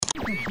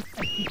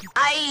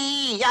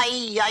Ay,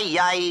 ay, ay,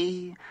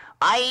 ay.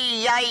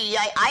 Ay, ay,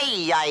 ay,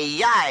 ay,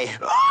 ay, ay.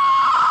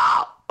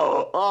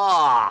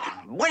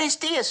 Buenos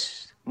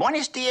dias.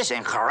 Buenos dias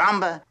and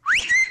caramba.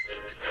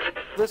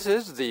 This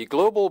is the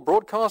Global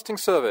Broadcasting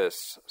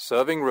Service,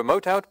 serving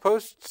remote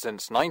outposts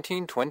since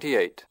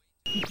 1928.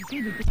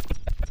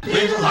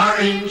 Little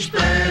orange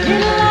bird,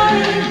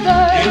 in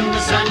the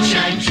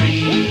sunshine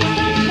tree.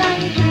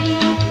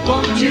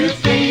 Won't you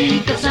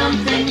think of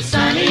something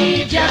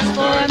sunny just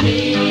for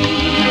me?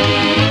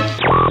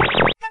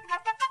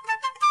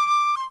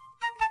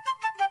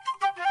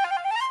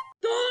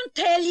 Don't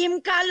tell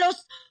him,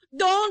 Carlos.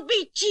 Don't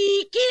be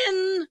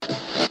cheeking.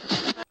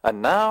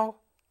 And now,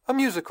 a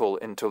musical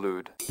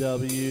interlude.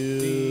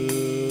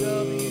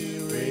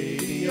 WDW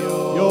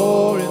Radio,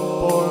 your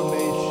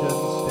information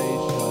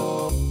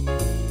station.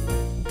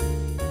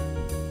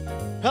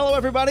 Hello,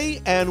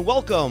 everybody, and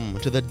welcome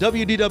to the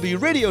WDW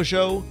Radio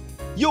Show,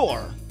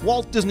 your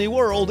Walt Disney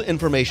World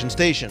information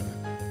station.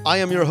 I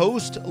am your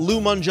host,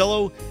 Lou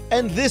Mangello,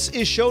 and this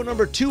is show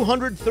number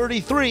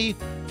 233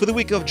 for the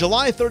week of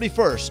July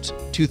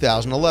 31st,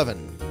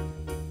 2011.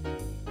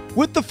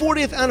 With the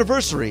 40th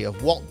anniversary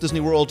of Walt Disney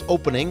World's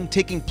opening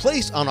taking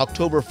place on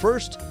October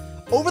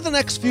 1st, over the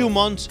next few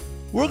months,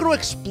 we're going to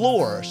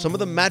explore some of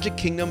the Magic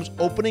Kingdom's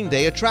opening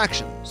day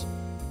attractions.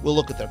 We'll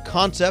look at their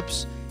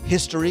concepts,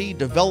 history,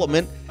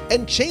 development,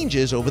 and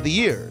changes over the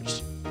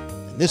years.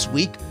 And this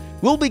week,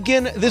 we'll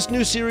begin this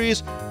new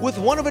series with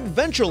one of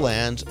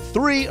Adventureland's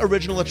 3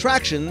 original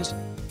attractions,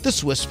 the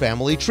Swiss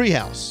Family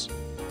Treehouse.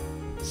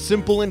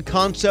 Simple in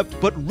concept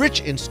but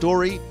rich in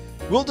story,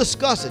 we'll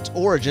discuss its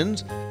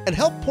origins and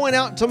help point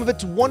out some of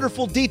its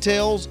wonderful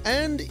details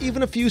and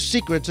even a few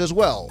secrets as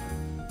well.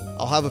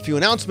 I'll have a few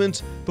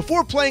announcements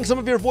before playing some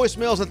of your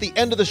voicemails at the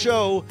end of the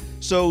show,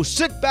 so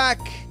sit back,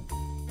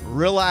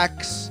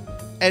 relax,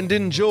 and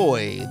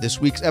enjoy this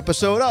week's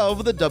episode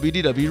of the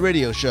WDW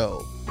Radio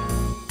Show.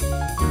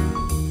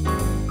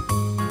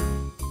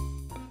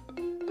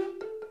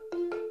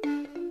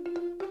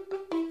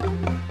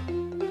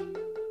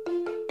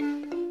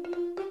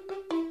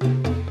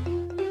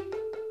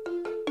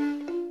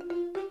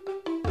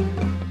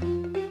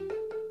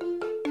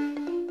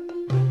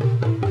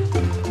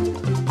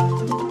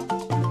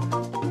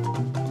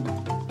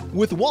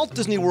 With Walt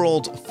Disney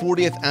World's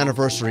 40th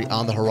anniversary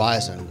on the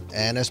horizon,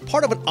 and as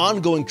part of an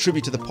ongoing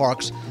tribute to the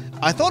parks,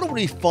 I thought it would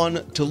be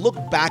fun to look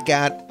back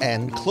at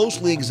and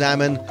closely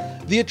examine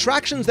the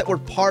attractions that were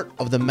part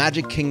of the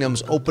Magic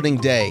Kingdom's opening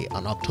day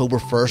on October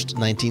 1st,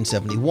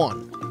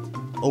 1971.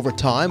 Over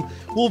time,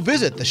 we'll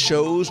visit the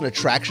shows and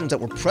attractions that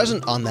were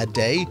present on that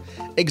day,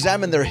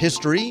 examine their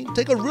history,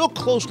 take a real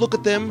close look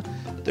at them,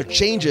 their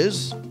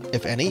changes,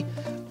 if any,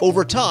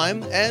 over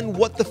time, and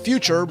what the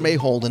future may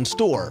hold in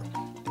store.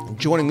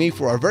 Joining me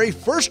for our very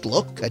first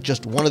look at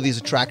just one of these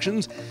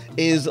attractions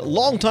is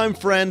longtime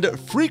friend,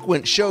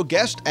 frequent show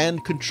guest,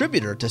 and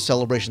contributor to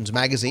Celebrations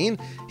Magazine.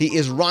 He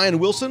is Ryan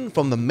Wilson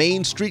from the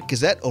Main Street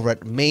Gazette over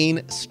at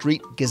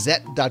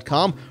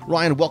mainstreetgazette.com.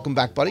 Ryan, welcome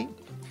back, buddy.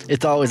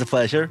 It's always a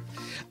pleasure.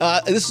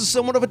 This is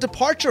somewhat of a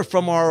departure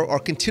from our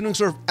continuing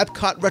sort of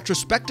Epcot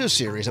retrospective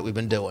series that we've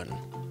been doing.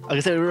 Like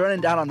I said, we were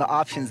running down on the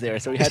options there,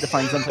 so we had to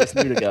find someplace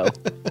new to go.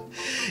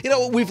 You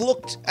know, we've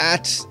looked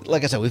at,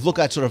 like I said, we've looked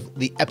at sort of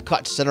the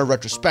Epcot Center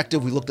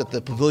retrospective. We looked at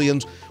the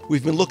pavilions.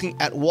 We've been looking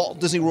at Walt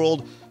Disney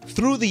World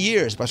through the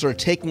years by sort of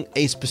taking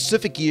a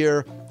specific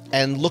year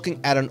and looking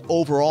at an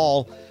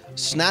overall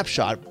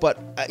snapshot. But,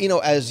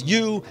 as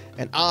you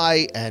and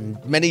I and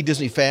many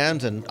Disney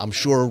fans, and I'm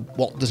sure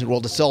Walt Disney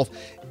World itself,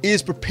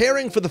 is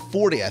preparing for the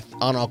 40th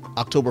on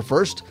October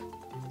 1st,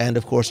 and,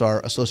 of course,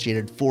 our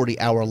associated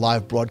 40-hour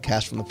live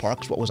broadcast from the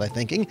parks. What was I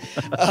thinking?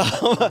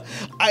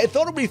 I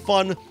thought it would be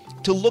fun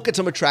to look at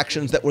some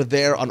attractions that were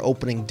there on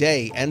opening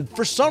day. And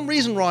for some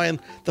reason,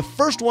 Ryan, the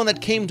first one that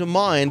came to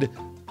mind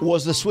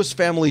was the Swiss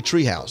Family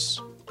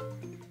Treehouse.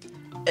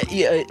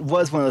 Yeah, it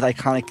was one of those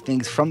iconic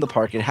things from the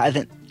park. It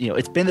hasn't,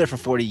 it's been there for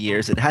 40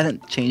 years. It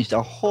hasn't changed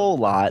a whole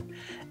lot.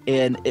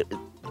 And it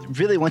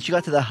really, once you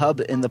got to the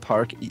hub in the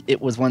park, it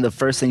was one of the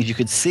first things you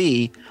could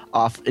see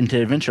off into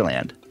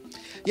Adventureland.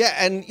 Yeah,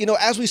 and,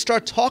 as we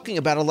start talking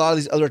about a lot of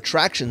these other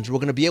attractions, we're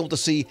going to be able to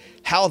see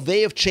how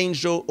they have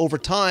changed over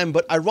time.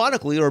 But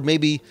ironically, or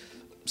maybe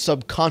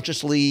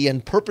subconsciously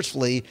and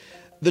purposefully,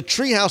 the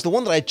treehouse, the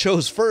one that I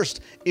chose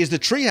first, is the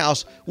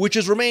treehouse, which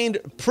has remained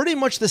pretty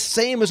much the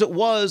same as it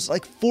was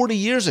like 40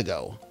 years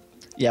ago.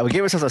 Yeah, we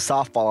gave ourselves a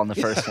softball on the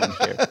first one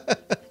here.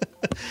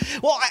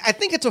 Well, I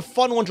think it's a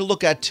fun one to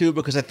look at, too,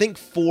 because I think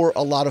for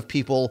a lot of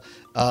people,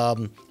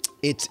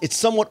 it's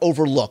somewhat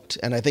overlooked.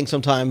 And I think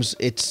sometimes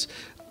it's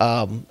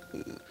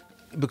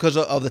because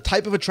of the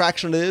type of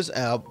attraction it is,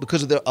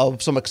 because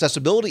of some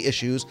accessibility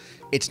issues,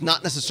 it's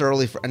not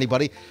necessarily for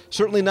anybody.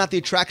 Certainly not the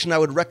attraction I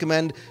would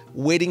recommend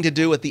waiting to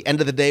do at the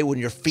end of the day when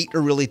your feet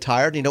are really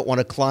tired and you don't want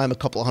to climb a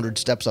couple hundred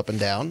steps up and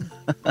down.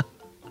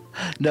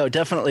 No,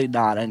 definitely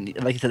not. And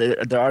like you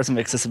said, there are some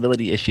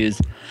accessibility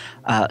issues,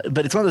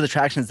 but it's one of those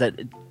attractions that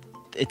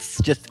it's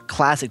just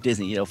classic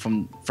Disney.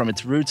 From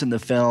its roots in the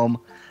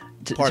film,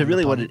 to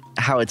really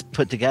how it's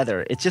put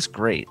together. It's just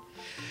great.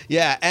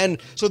 Yeah, and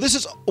so this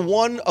is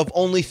one of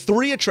only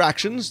 3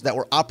 attractions that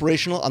were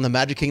operational on the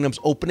Magic Kingdom's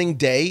opening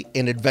day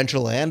in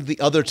Adventureland. The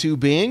other 2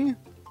 being?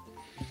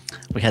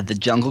 We had the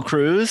Jungle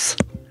Cruise,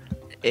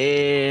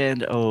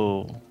 and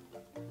oh,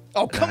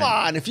 come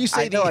on! If you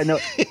say I know.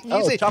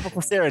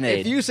 Tropical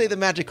Serenade. If you say the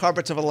magic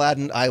carpets of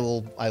Aladdin, I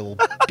will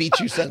beat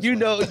you senseless.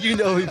 you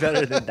know me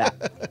better than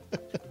that.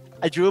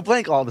 I drew a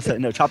blank all of a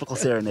sudden. No, Tropical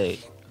Serenade.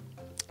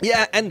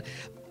 Yeah, and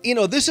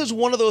this is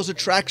one of those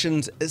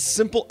attractions, as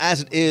simple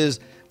as it is,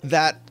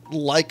 that,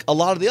 like a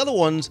lot of the other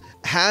ones,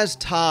 has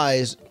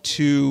ties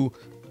to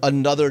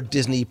another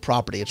Disney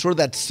property. It's sort of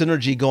that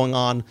synergy going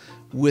on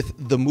with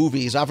the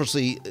movies.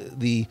 Obviously,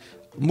 the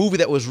movie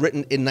that was written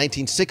in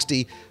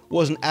 1960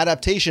 was an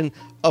adaptation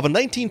of a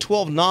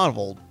 1912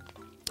 novel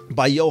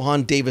by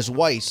Johann Davis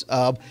Weiss.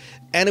 And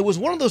it was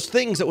one of those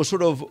things that was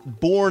sort of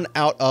born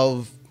out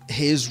of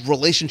his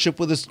relationship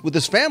with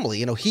his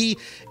family. He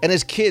and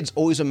his kids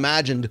always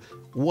imagined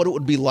what it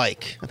would be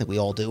like, I think we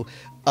all do,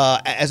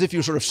 as if you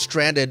were sort of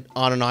stranded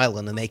on an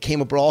island, and they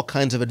came up with all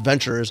kinds of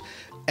adventures.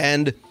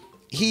 And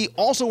he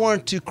also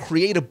wanted to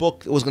create a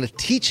book that was going to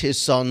teach his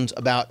sons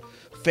about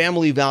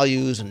family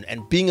values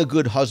and being a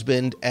good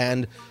husband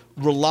and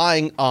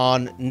relying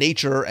on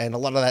nature and a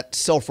lot of that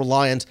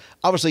self-reliance,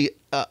 obviously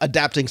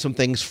adapting some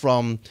things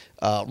from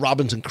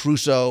Robinson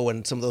Crusoe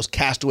and some of those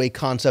castaway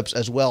concepts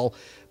as well.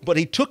 But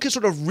he took his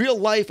sort of real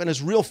life and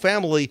his real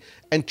family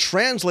and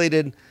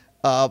translated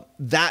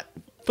that,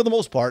 for the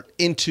most part,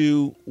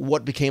 into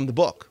what became the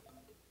book.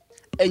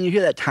 And you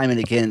hear that time and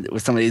again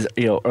with some of these,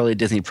 early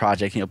Disney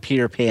projects.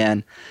 Peter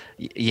Pan.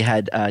 You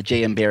had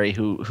J.M. Barrie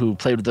who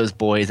played with those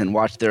boys and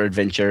watched their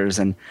adventures,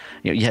 and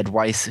you had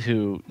Weiss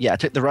who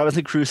took the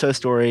Robinson Crusoe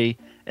story,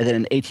 and then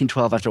in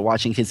 1812, after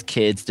watching his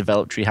kids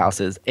develop tree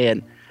houses,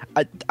 and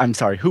I'm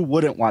sorry, who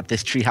wouldn't want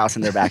this tree house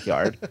in their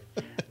backyard,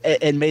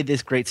 and made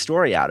this great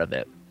story out of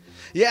it.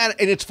 Yeah,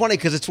 and it's funny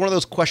because it's one of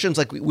those questions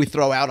like we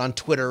throw out on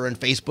Twitter and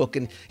Facebook,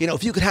 and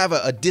if you could have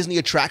a Disney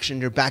attraction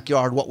in your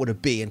backyard, what would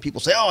it be? And people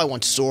say, oh, I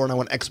want Soar and I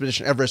want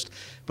Expedition Everest.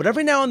 But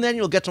every now and then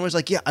you'll get somebody's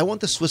like, yeah, I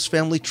want the Swiss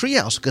Family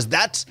Treehouse, because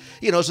that's,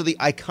 so the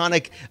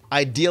iconic,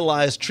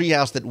 idealized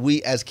treehouse that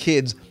we as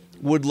kids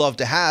would love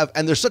to have.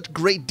 And there's such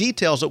great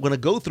details that we're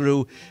going to go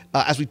through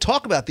as we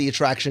talk about the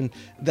attraction,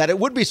 that it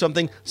would be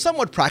something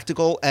somewhat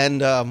practical and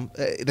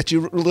that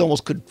you really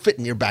almost could fit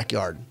in your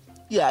backyard.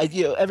 Yeah,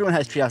 everyone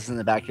has treehouses in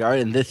the backyard,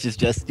 and this is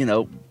just,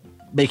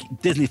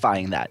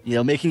 Disneyfying that,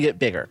 making it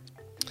bigger.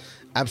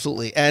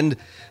 Absolutely. And,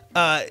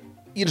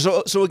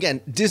 so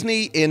again,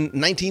 Disney in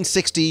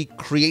 1960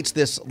 creates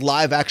this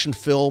live-action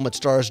film. It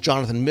stars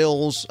Jonathan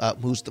Mills,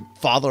 who's the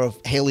father of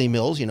Haley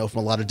Mills, from a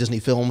lot of Disney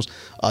films,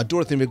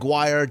 Dorothy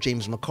McGuire,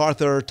 James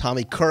MacArthur,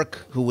 Tommy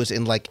Kirk, who was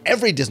in, like,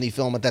 every Disney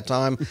film at that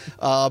time,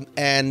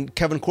 and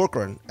Kevin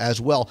Corcoran as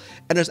well.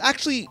 And there's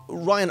actually,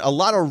 Ryan, a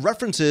lot of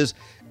references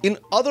in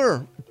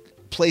other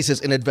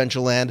places in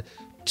Adventureland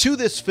to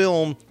this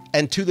film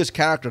and to this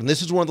character. And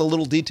this is one of the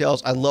little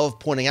details I love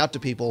pointing out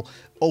to people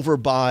over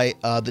by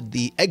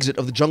the exit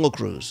of the Jungle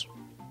Cruise.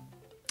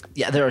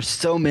 Yeah, there are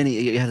so many.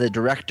 You have the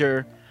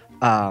director,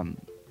 and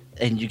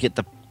you get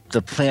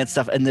the plant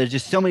stuff, and there's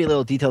just so many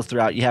little details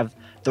throughout. You have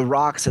the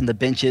rocks and the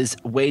benches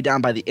way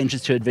down by the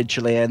entrance to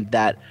Adventureland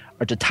that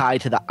are to tie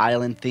to the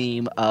island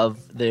theme of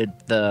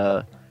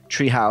the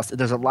treehouse.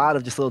 There's a lot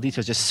of just little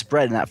details just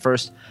spread in that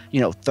first,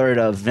 third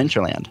of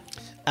Adventureland.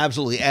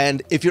 Absolutely.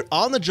 And if you're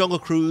on the Jungle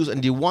Cruise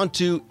and you want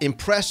to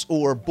impress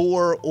or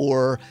bore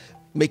or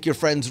make your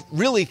friends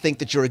really think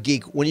that you're a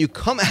geek, when you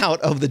come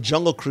out of the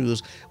Jungle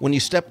Cruise, when you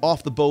step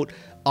off the boat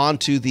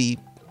onto the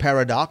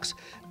Paradox,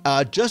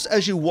 just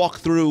as you walk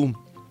through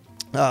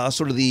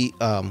sort of the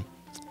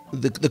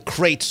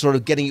crates sort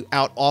of getting you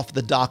out off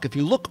the dock, if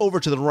you look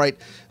over to the right,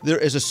 there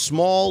is a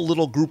small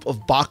little group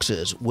of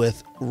boxes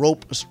with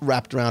ropes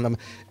wrapped around them.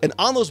 And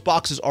on those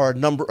boxes are a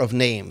number of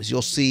names.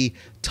 You'll see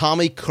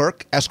Tommy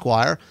Kirk,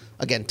 Esquire.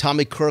 Again,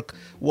 Tommy Kirk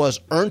was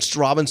Ernst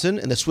Robinson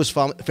in the Swiss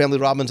Family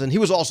Robinson. He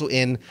was also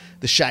in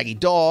The Shaggy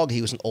Dog.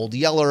 He was an Old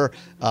Yeller,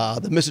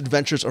 The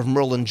Misadventures of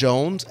Merlin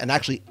Jones, and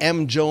actually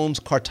M. Jones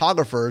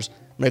Cartographers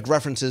make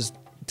references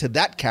to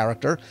that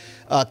character.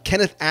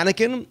 Kenneth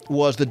Anakin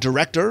was the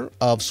director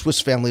of Swiss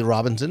Family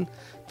Robinson.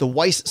 The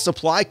Weiss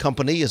Supply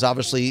Company is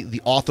obviously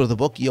the author of the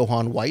book,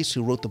 Johann Weiss,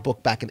 who wrote the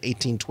book back in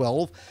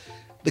 1812.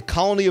 The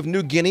colony of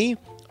New Guinea,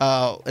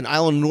 an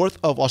island north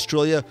of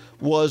Australia,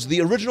 was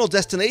the original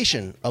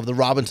destination of the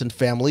Robinson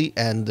family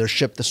and their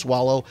ship, the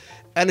Swallow.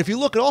 And if you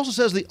look, it also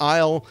says the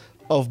Isle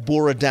of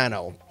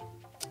Borodano.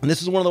 And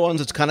this is one of the ones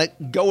that's kind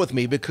of go with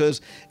me because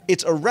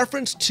it's a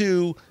reference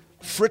to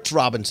Fritz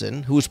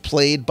Robinson, who was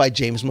played by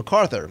James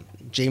MacArthur.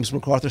 James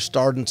MacArthur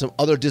starred in some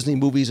other Disney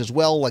movies as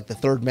well, like The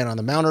Third Man on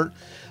the Mountain.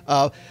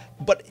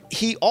 But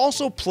he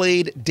also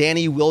played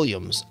Danny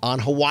Williams on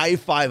Hawaii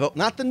Five-0,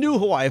 not the new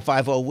Hawaii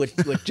Five-0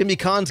 with Jimmy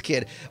Cahn's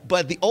kid,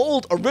 but the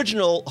old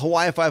original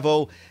Hawaii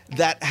Five-0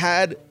 that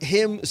had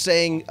him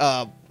saying,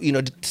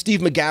 Steve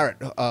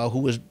McGarrett, who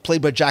was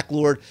played by Jack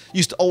Lord,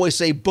 used to always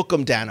say, "Book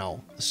 'em,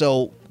 Dano."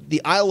 So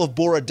the Isle of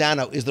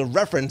Borodano is the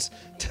reference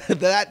to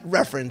that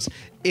reference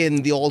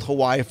in the old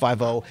Hawaii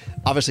Five-0.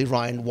 Obviously,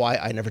 Ryan, why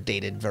I never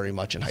dated very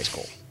much in high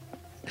school.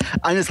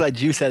 I'm just glad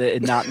you said it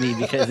and not me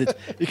because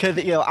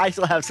I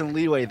still have some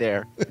leeway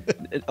there.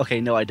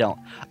 Okay, no, I don't.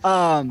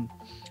 And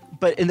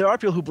there are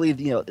people who believe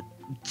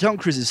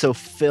Jungle Cruise is so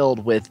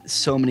filled with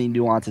so many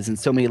nuances and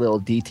so many little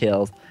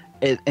details,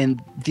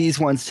 and these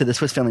ones to the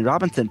Swiss Family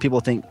Robinson, people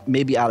think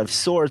maybe out of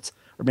sorts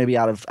or maybe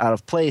out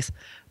of place.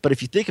 But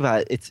if you think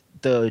about it,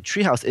 the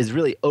treehouse is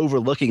really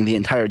overlooking the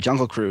entire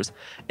Jungle Cruise,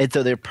 and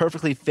so they're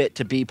perfectly fit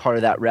to be part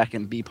of that wreck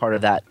and be part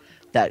of that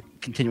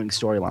continuing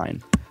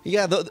storyline.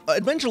 Yeah, the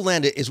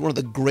Adventureland is one of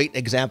the great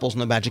examples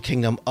in the Magic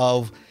Kingdom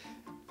of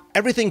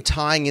everything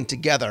tying in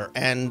together.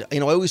 And, I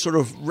always sort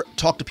of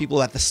talk to people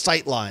about the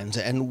sight lines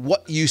and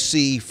what you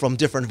see from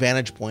different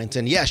vantage points.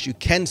 And yes, you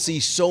can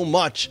see so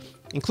much,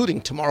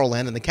 including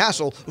Tomorrowland and the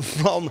castle,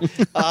 from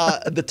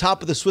the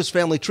top of the Swiss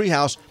Family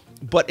Treehouse,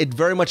 but it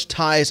very much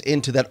ties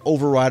into that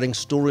overriding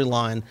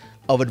storyline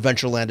of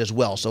Adventureland as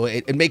well. So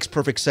it makes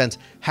perfect sense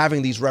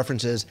having these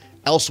references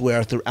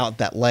elsewhere throughout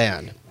that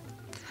land.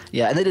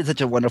 Yeah, and they did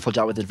such a wonderful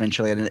job with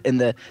Adventureland and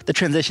the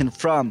transition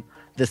from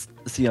this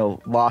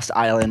Lost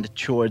Island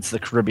towards the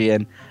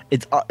Caribbean.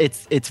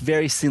 It's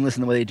very seamless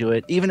in the way they do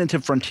it. Even into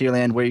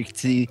Frontierland, where you can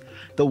see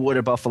the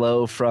water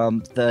buffalo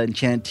from the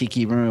Enchanted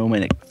Tiki Room,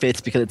 and it fits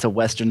because it's a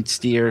Western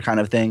steer kind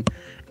of thing.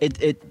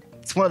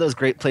 It's one of those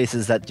great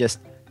places that just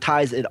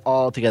ties it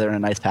all together in a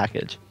nice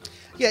package.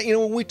 Yeah,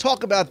 when we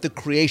talk about the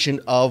creation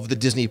of the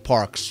Disney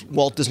parks,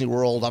 Walt Disney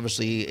World,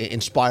 obviously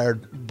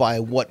inspired by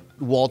what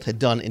Walt had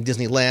done in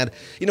Disneyland.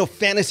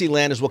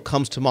 Fantasyland is what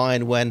comes to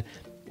mind when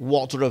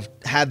Walt sort of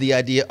had the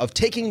idea of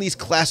taking these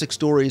classic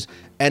stories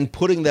and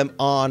putting them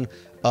on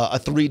a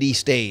 3D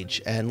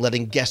stage and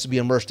letting guests be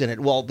immersed in it.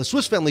 Well, the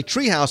Swiss Family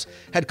Treehouse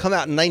had come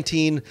out in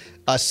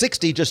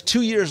 1960. Just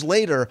 2 years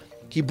later,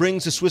 he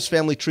brings the Swiss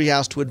Family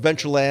Treehouse to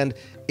Adventureland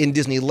in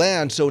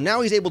Disneyland. So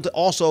now he's able to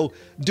also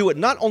do it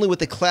not only with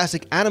the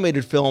classic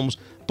animated films,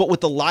 but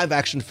with the live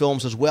action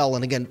films as well.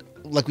 And again,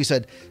 like we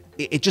said,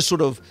 it just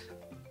sort of,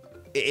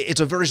 it's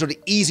a very sort of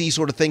easy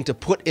sort of thing to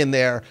put in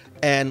there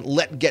and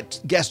let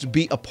guests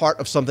be a part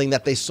of something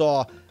that they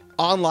saw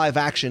on live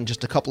action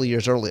just a couple of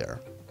years earlier.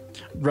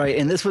 Right,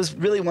 and this was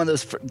really one of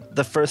those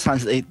the first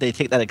times they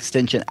take that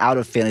extension out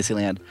of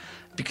Fantasyland,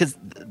 because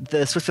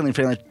the Swiss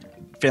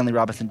Family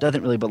Robinson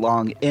doesn't really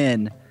belong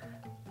in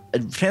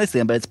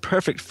Fantasyland, but it's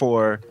perfect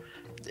for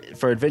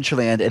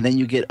Adventureland. And then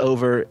you get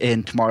over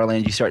in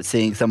Tomorrowland, you start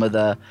seeing some of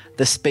the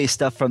space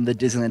stuff from the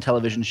Disneyland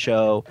television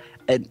show,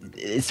 and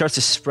it starts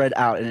to spread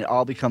out, and it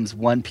all becomes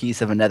one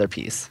piece of another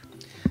piece.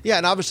 Yeah,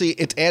 and obviously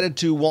it's added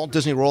to Walt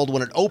Disney World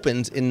when it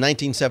opens in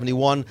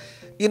 1971.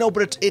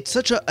 But it's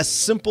such a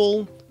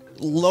simple,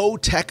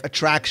 low-tech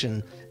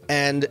attraction.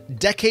 And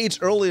decades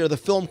earlier, the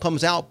film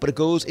comes out, but it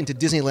goes into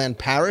Disneyland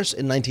Paris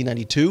in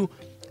 1992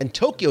 and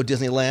Tokyo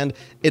Disneyland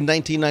in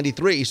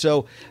 1993.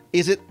 So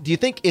do you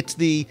think it's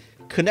the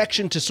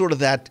connection to sort of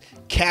that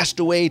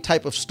Castaway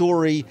type of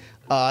story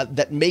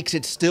that makes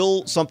it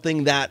still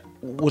something that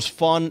was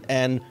fun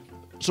and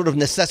sort of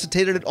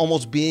necessitated it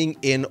almost being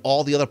in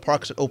all the other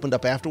parks that opened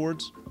up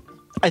afterwards?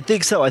 I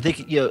think so. I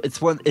think it's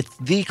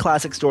the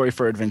classic story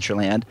for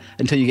Adventureland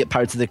until you get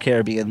Pirates of the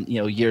Caribbean,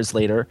 years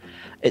later,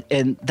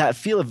 and that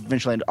feel of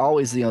Adventureland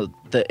always,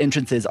 the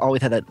entrances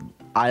always had that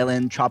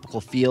island tropical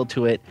feel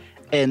to it,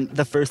 and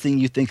the first thing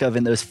you think of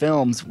in those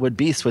films would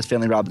be Swiss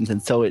Family Robinson.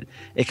 So it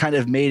kind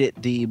of made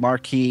it the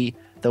marquee,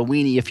 the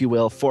weenie, if you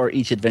will, for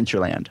each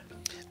Adventureland.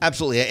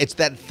 Absolutely, it's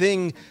that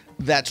thing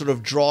that sort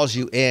of draws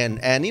you in,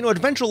 and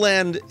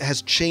Adventureland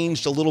has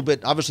changed a little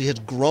bit. Obviously, has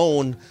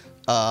grown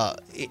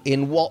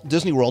in Walt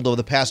Disney World over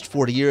the past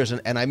 40 years.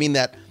 And I mean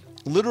that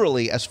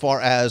literally, as far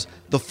as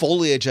the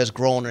foliage has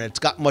grown, and it's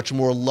got much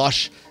more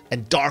lush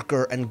and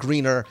darker and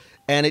greener.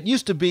 And it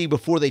used to be,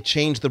 before they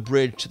changed the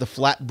bridge to the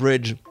flat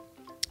bridge,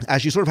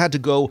 as you sort of had to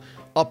go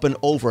up and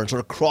over and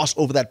sort of cross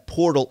over that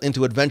portal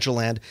into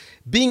Adventureland,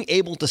 being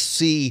able to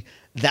see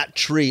that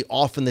tree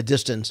off in the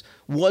distance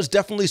was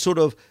definitely sort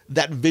of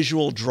that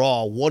visual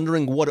draw,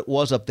 wondering what it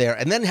was up there.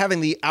 And then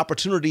having the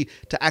opportunity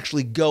to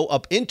actually go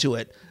up into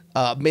it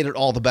made it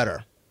all the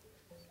better.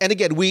 And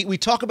again, we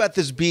talk about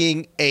this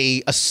being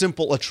a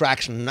simple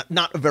attraction,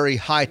 not a very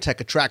high-tech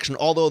attraction,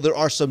 although there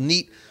are some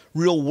neat,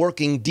 real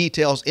working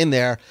details in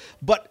there.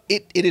 But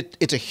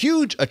it's a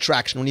huge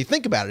attraction when you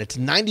think about it. It's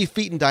 90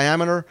 feet in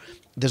diameter.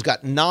 There's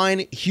got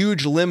 9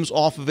 huge limbs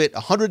off of it,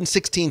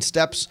 116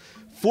 steps,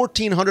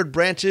 1,400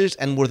 branches,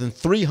 and more than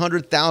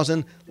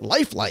 300,000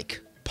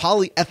 lifelike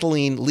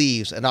polyethylene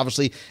leaves. And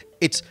obviously,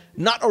 it's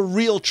not a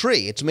real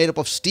tree. It's made up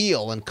of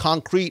steel and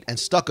concrete and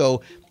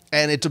stucco,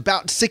 and it's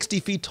about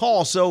 60 feet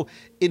tall. So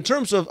in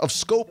terms of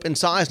scope and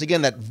size, and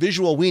again, that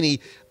visual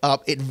weenie,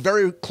 it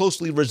very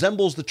closely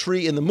resembles the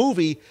tree in the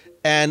movie,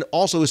 and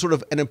also is sort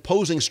of an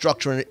imposing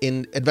structure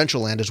in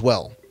Adventureland as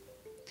well.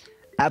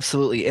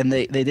 Absolutely. And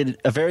they did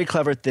a very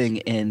clever thing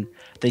in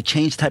they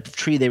changed the type of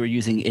tree they were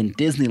using in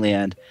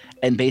Disneyland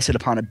and based it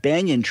upon a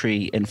banyan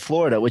tree in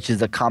Florida, which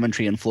is a common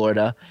tree in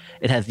Florida.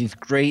 It has these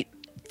great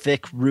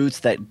thick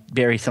roots that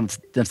bury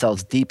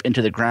themselves deep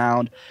into the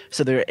ground.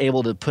 So they're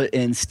able to put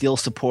in steel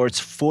supports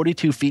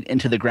 42 feet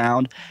into the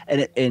ground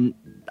and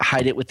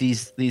hide it with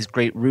these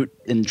great root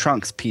and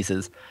trunks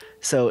pieces.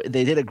 So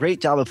they did a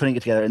great job of putting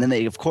it together. And then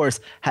they, of course,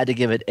 had to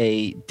give it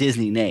a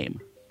Disney name.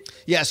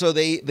 Yeah, so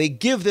they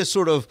give this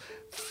sort of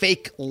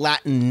fake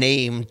Latin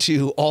name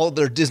to all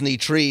their Disney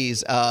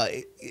trees.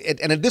 And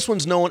this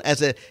one's known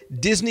as a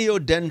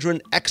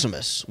Disneyodendron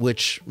eximus,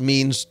 which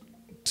means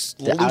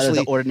out of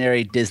the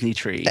ordinary Disney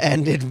tree.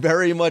 And it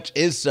very much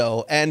is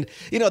so. And,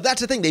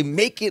 that's the thing. They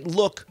make it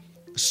look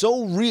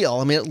so real.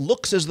 I mean, it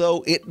looks as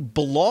though it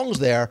belongs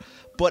there,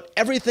 but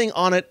everything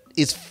on it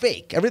is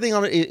fake. Everything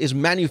on it is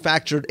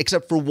manufactured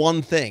except for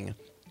one thing,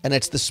 and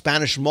it's the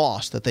Spanish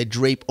moss that they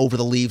drape over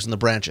the leaves and the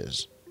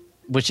branches.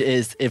 Which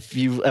is, if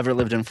you've ever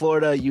lived in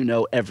Florida,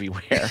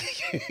 everywhere.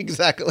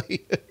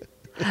 Exactly.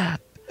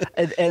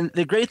 And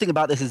the great thing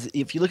about this is,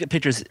 if you look at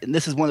pictures, and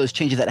this is one of those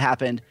changes that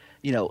happened,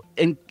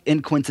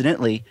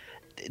 coincidentally,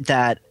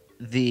 that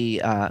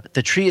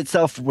the tree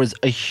itself was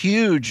a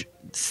huge,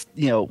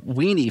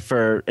 weenie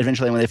for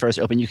Adventureland when they first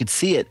opened. You could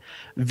see it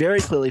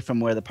very clearly from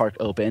where the park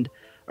opened,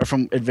 or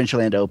from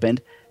Adventureland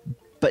opened.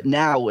 But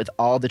now, with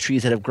all the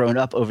trees that have grown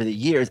up over the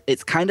years,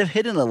 it's kind of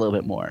hidden a little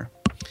bit more.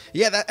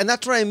 Yeah, and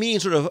that's what I mean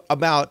sort of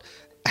about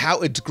how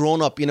it's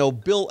grown up.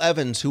 Bill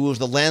Evans, who was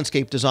the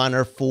landscape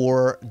designer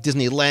for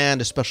Disneyland,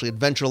 especially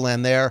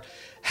Adventureland there,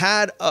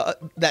 had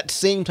that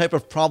same type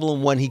of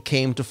problem when he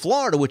came to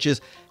Florida, which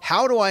is,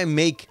 how do I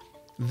make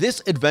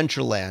this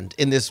Adventureland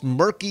in this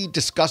murky,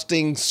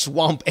 disgusting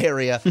swamp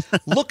area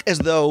look as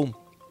though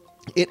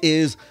it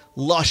is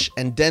lush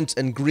and dense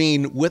and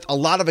green with a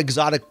lot of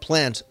exotic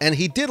plants? And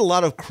he did a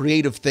lot of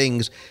creative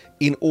things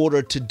in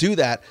order to do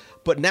that.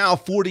 But now,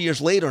 40 years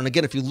later, and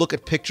again, if you look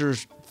at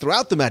pictures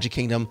throughout the Magic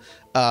Kingdom,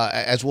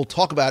 as we'll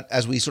talk about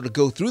as we sort of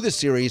go through this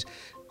series,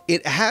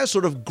 it has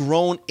sort of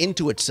grown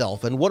into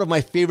itself. And one of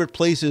my favorite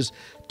places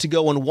to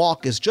go and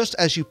walk is just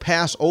as you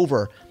pass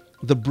over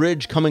the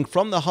bridge coming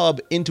from the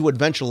hub into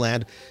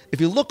Adventureland. If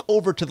you look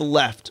over to the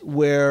left,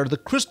 where the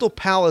Crystal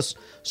Palace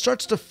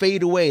starts to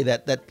fade away,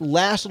 that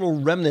last little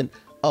remnant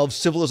of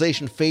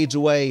civilization fades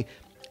away,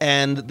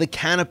 and the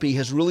canopy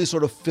has really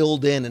sort of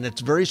filled in, and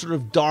it's very sort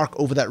of dark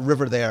over that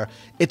river there.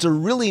 It's a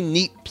really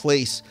neat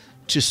place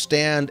to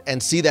stand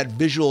and see that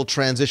visual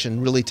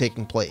transition really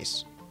taking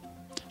place.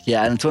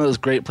 Yeah, and it's one of those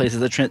great places.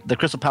 The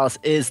Crystal Palace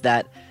is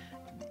that,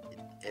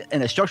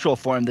 in a structural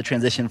form, the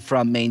transition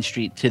from Main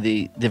Street to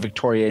the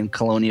Victorian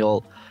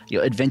colonial,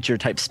 adventure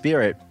type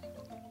spirit.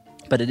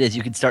 But it is,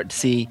 you can start to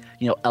see,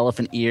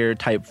 elephant ear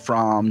type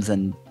fronds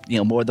and,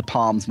 more of the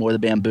palms, more of the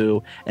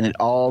bamboo, and it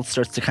all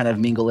starts to kind of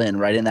mingle in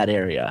right in that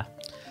area.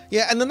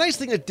 Yeah, and the nice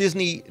thing that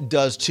Disney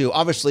does too,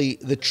 obviously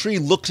the tree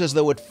looks as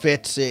though it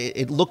fits.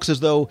 It looks as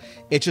though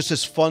it's just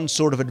this fun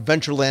sort of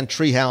Adventureland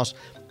treehouse.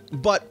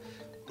 But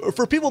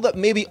for people that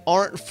maybe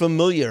aren't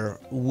familiar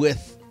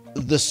with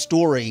the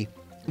story,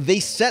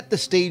 they set the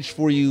stage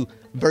for you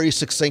very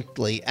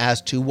succinctly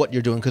as to what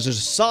you're doing, because there's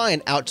a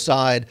sign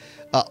outside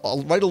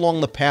right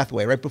along the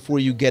pathway, right before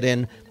you get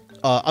in,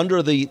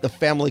 under the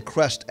family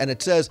crest, and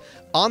it says,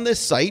 on this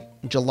site,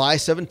 July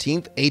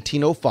 17th,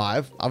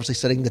 1805, obviously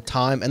setting the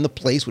time and the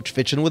place, which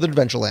fits in with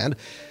Adventureland,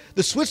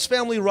 the Swiss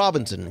family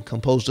Robinson,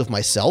 composed of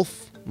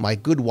myself, my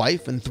good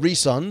wife, and 3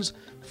 sons,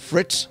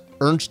 Fritz,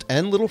 Ernst,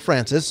 and little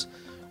Francis,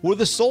 were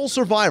the sole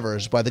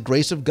survivors, by the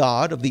grace of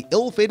God, of the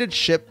ill-fated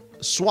ship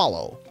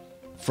Swallow.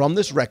 From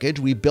this wreckage,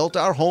 we built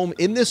our home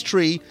in this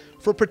tree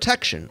for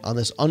protection on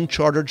this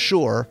uncharted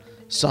shore,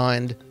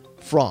 signed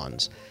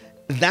Franz.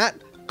 That,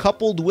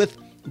 coupled with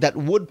that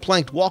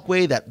wood-planked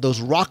walkway,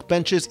 those rock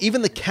benches,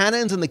 even the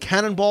cannons and the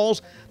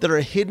cannonballs that are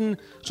hidden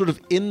sort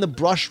of in the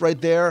brush right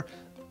there,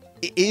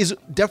 is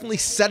definitely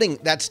setting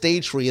that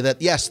stage for you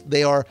that, yes,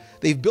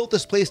 they've built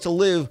this place to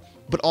live,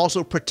 but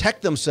also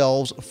protect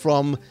themselves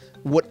from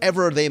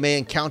whatever they may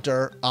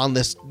encounter on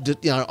this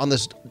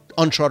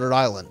uncharted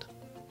island.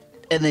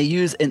 And they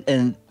use,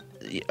 and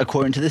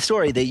according to the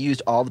story, they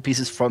used all the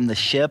pieces from the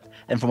ship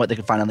and from what they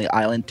could find on the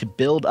island to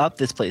build up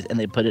this place. And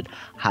they put it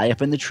high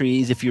up in the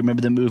trees, if you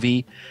remember the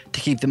movie,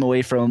 to keep them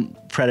away from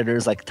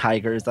predators like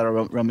tigers that are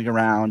roaming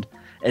around.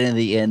 And in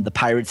the end, the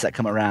pirates that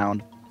come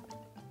around.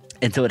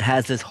 And so it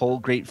has this whole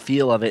great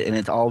feel of it, and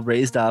it's all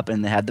raised up,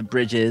 and they had the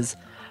bridges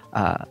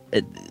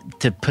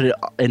to put it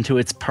into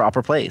its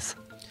proper place.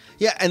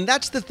 Yeah, and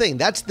that's the thing.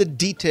 That's the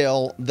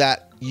detail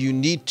that you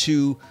need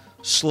to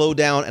slow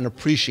down and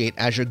appreciate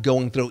as you're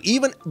going through,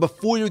 even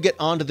before you get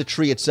onto the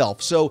tree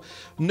itself. So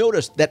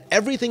notice that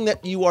everything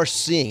that you are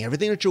seeing,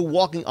 everything that you're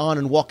walking on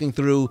and walking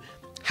through,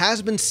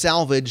 has been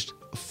salvaged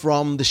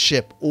from the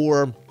ship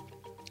or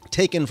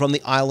taken from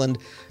the island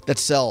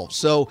itself.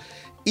 So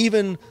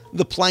even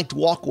the planked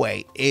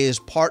walkway is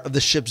part of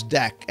the ship's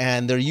deck,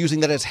 and they're using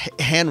that as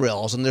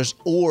handrails, and there's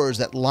oars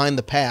that line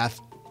the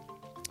path.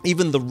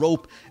 Even the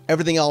rope,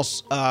 everything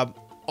else,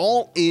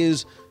 all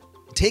is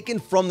taken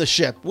from the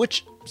ship,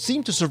 which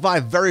seemed to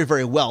survive very,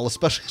 very well,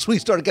 especially as we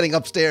started getting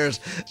upstairs,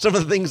 some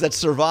of the things that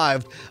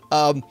survived.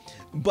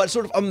 But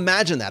sort of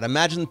imagine that.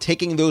 Imagine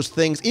taking those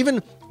things,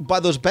 even by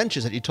those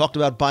benches that you talked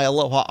about by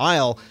Aloha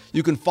Isle,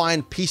 you can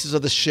find pieces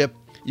of the ship.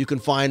 You can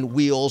find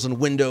wheels and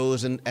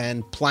windows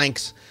and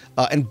planks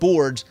and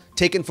boards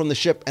taken from the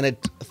ship and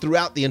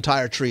throughout the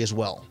entire tree as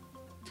well.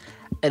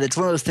 And it's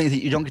one of those things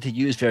that you don't get to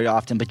use very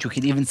often, but you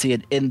can even see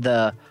it in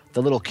the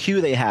little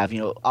queue they have.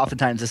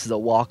 Oftentimes this is a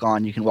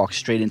walk-on. You can walk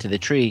straight into the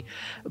tree.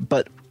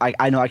 But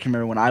I know I can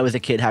remember when I was a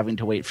kid having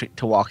to wait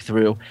to walk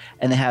through,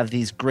 and they have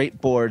these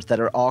great boards that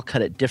are all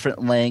cut at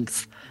different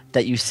lengths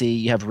that you see.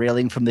 You have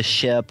railing from the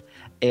ship,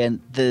 and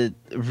they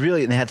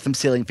had some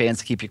ceiling fans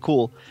to keep you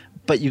cool.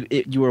 But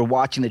you were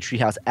watching the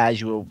treehouse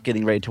as you were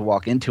getting ready to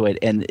walk into it,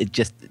 and it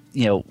just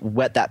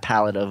whet that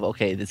palate of,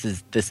 okay, this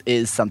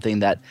is something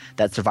that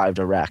survived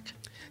a wreck.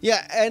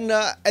 Yeah,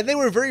 and they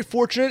were very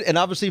fortunate and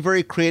obviously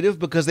very creative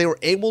because they were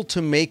able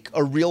to make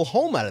a real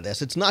home out of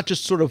this. It's not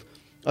just sort of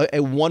a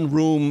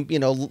one-room,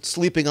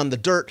 sleeping on the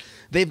dirt.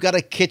 They've got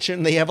a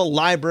kitchen, they have a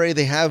library,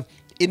 they have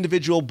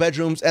individual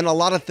bedrooms, and a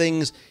lot of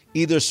things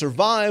either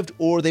survived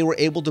or they were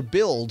able to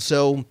build.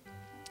 So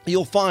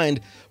you'll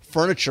find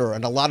furniture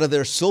and a lot of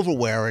their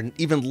silverware and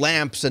even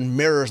lamps and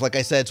mirrors, like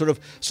I said, sort of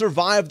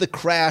survived the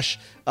crash,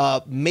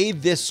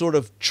 made this sort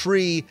of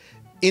tree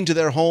into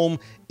their home.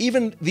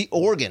 Even the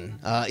organ,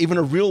 even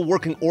a real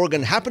working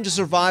organ, happened to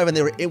survive, and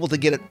they were able to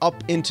get it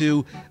up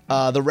into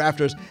the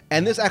rafters.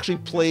 And this actually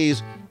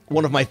plays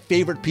one of my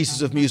favorite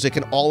pieces of music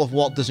in all of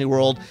Walt Disney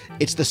World.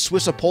 It's the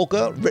Swissa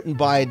Polka, written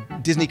by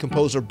Disney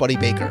composer Buddy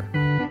Baker.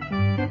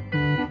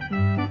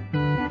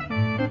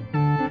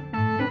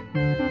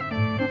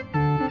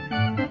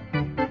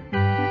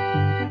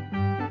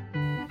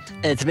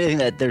 And it's amazing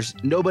that there's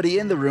nobody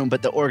in the room,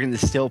 but the organ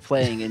is still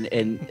playing, and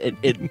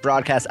it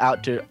broadcasts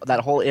out to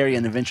that whole area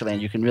in Adventureland.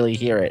 You can really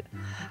hear it.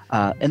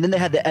 And then they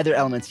had the other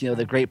elements,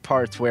 the great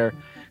parts where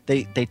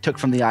they took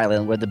from the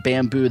island, where the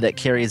bamboo that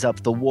carries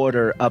up the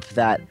water up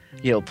that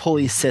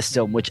pulley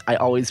system, which I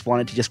always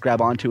wanted to just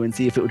grab onto and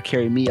see if it would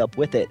carry me up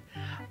with it.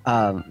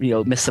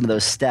 Miss some of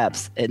those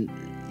steps, and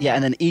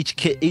then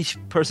each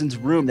person's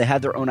room, they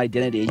had their own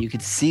identity, and you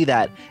could see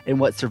that in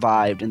what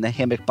survived, in the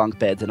hammock bunk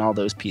beds and all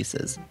those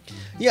pieces.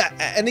 Yeah,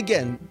 and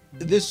again,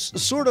 this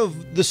sort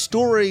of the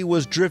story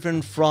was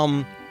driven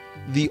from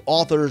the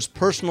author's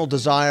personal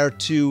desire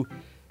to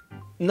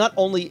not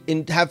only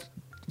have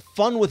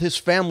fun with his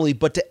family,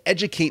 but to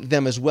educate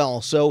them as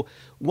well. So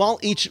while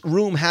each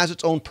room has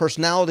its own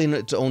personality and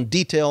its own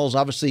details,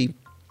 obviously,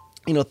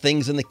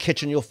 things in the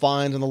kitchen you'll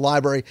find in the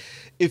library.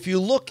 If you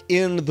look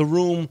in the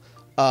room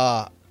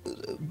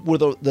where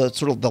the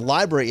sort of the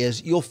library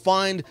is, you'll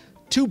find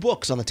two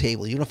books on the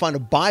table. You're going to find a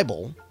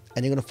Bible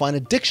and you're going to find a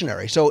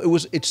dictionary. So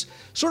it's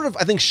sort of,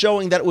 I think,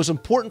 showing that it was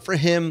important for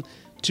him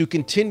to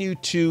continue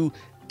to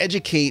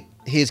educate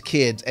his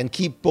kids and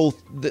keep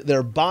both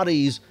their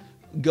bodies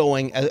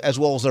going as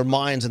well as their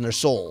minds and their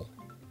soul.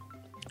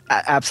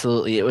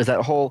 Absolutely. It was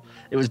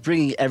it was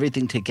bringing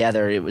everything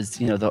together. It was,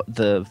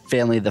 the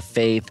family, the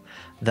faith,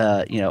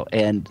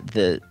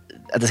 and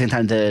at the same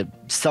time, the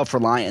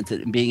self-reliance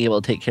and being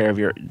able to take care of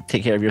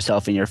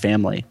yourself and your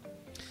family.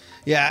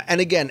 Yeah.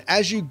 And again,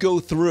 as you go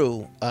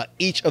through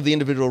each of the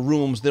individual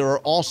rooms, there are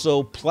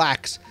also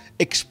plaques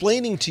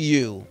explaining to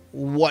you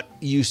what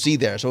you see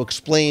there. So it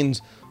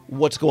explains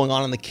what's going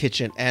on in the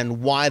kitchen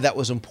and why that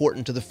was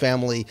important to the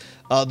family,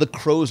 the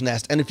crow's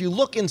nest. And if you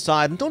look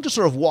inside, and don't just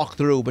sort of walk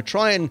through, but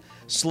try and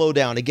slow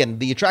down. Again,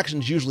 the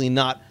attraction's usually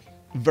not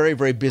very,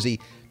 very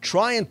busy.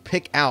 Try and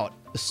pick out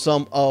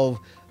some of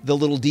the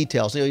little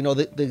details.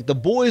 The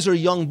boys are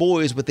young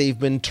boys, but they've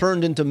been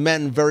turned into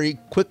men very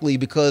quickly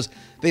because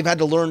they've had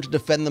to learn to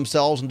defend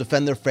themselves and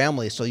defend their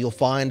families. So you'll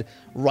find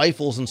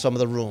rifles in some of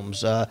the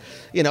rooms. I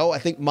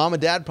think mom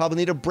and dad probably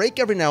need a break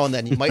every now and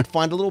then. You might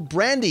find a little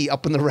brandy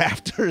up in the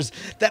rafters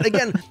that,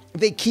 again,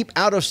 they keep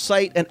out of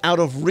sight and out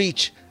of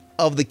reach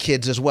of the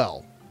kids as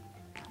well.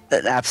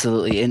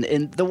 Absolutely.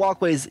 And the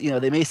walkways,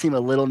 they may seem a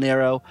little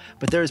narrow,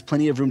 but there is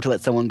plenty of room to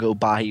let someone go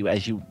by you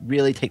as you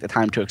really take the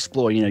time to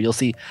explore. You'll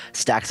see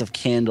stacks of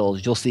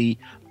candles. You'll see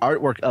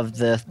artwork of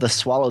the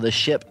swallow, the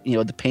ship,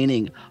 the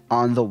painting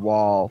on the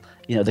wall.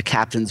 The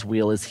captain's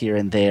wheel is here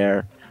and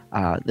there.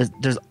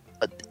 There's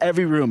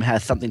every room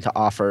has something to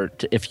offer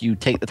if you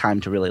take the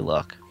time to really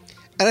look.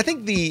 And I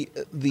think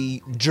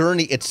the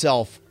journey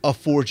itself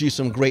affords you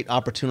some great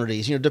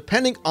opportunities,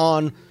 depending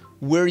on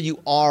where you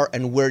are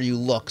and where you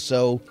look.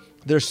 So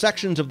there's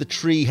sections of the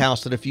tree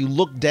house that if you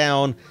look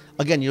down,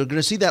 again, you're going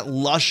to see that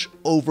lush,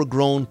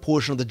 overgrown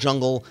portion of the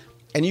jungle,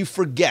 and you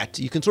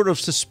can sort of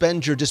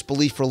suspend your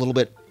disbelief for a little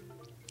bit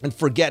and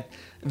forget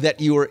that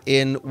you are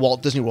in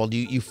Walt Disney World.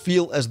 You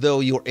feel as though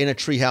you're in a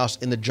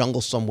treehouse in the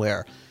jungle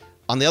somewhere.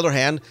 On the other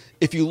hand,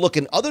 if you look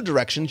in other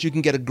directions, you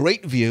can get a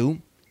great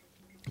view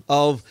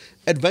of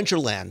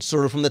Adventureland,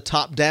 sort of from the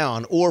top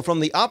down, or from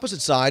the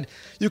opposite side,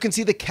 you can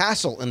see the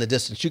castle in the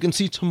distance. You can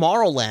see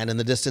Tomorrowland in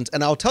the distance.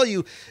 And I'll tell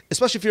you,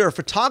 especially if you're a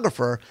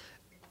photographer,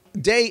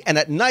 day and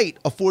at night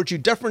affords you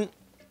different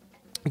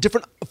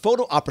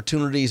photo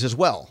opportunities as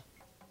well.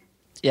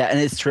 Yeah, and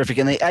it's terrific.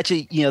 And they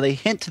actually, they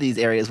hint to these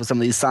areas with some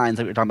of these signs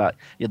that we were talking about.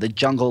 The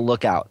jungle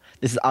lookout.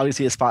 This is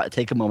obviously a spot to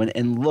take a moment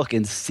and look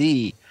and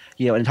see,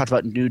 and it talks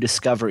about new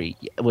discovery,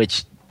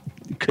 which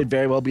could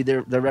very well be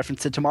their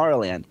reference to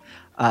Tomorrowland.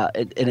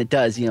 And it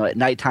does, at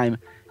nighttime,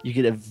 you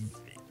get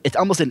it's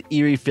almost an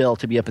eerie feel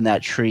to be up in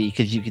that tree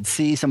because you can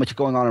see so much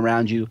going on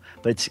around you,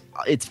 but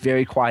it's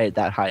very quiet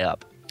that high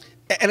up.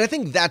 And I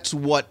think that's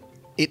what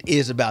it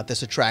is about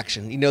this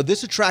attraction.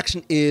 This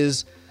attraction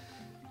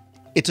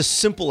it's a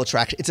simple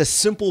attraction. It's a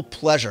simple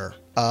pleasure.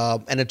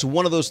 And it's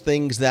one of those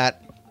things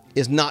that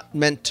is not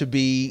meant to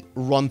be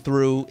run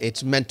through.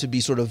 It's meant to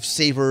be sort of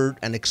savored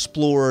and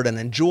explored and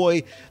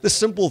enjoy the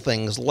simple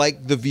things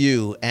like the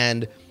view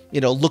and,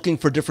 looking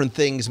for different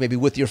things maybe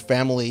with your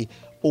family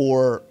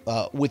or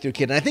with your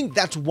kid. And I think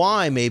that's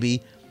why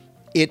maybe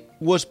it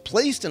was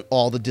placed in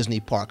all the Disney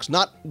parks,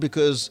 not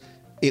because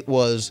it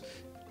was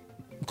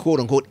quote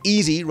unquote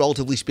easy,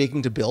 relatively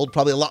speaking, to build,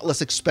 probably a lot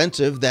less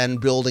expensive than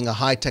building a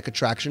high-tech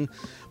attraction,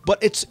 but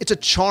it's a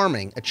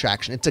charming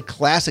attraction. It's a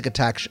classic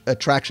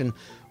attraction,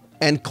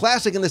 and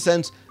classic in the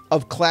sense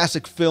of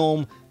classic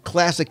film,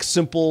 classic,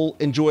 simple,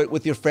 enjoy it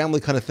with your family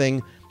kind of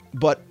thing,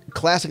 but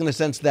classic in the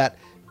sense that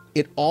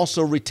it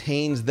also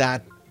retains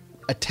that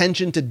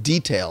attention to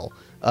detail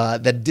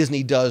that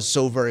Disney does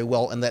so very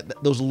well, and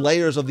that those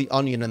layers of the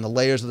onion and the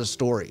layers of the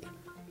story.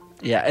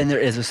 Yeah, and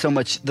there's so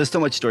much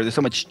story, there's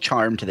so much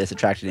charm to this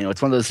attraction.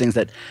 It's one of those things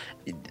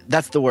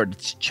that's the word,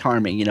 it's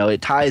charming.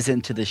 It ties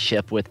into the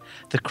ship with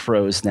the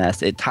crow's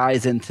nest. It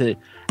ties into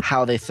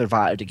how they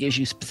survived. It gives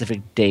you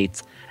specific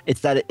dates.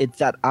 It's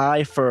that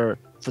eye for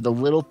the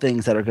little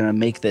things that are going to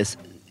make this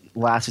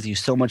last with you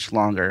so much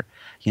longer.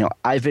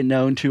 I've been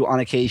known to, on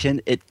occasion,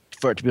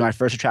 for it to be my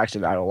first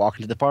attraction, I will walk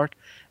into the park,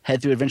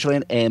 head through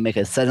Adventureland, and make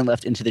a sudden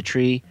left into the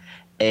tree,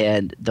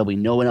 and there'll be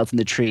no one else in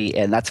the tree,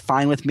 and that's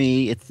fine with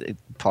me. It's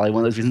probably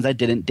one of those reasons I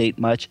didn't date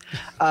much,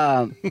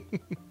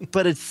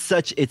 but it's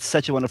such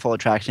a wonderful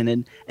attraction.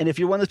 And if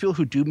you're one of those people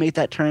who do make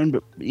that turn,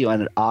 but at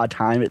an odd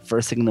time at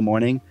first thing in the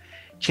morning,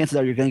 chances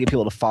are you're going to get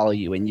people to follow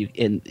you, and you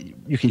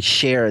can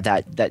share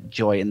that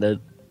joy in the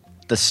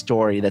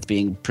story that's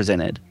being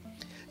presented.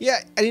 Yeah,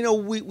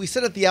 and we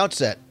said at the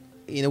outset,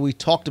 we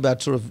talked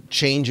about sort of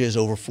changes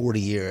over 40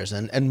 years,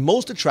 and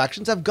most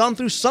attractions have gone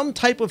through some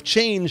type of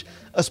change,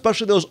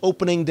 especially those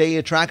opening day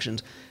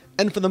attractions.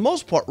 And for the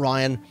most part,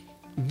 Ryan,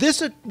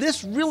 this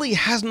really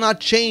has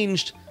not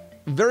changed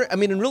in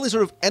really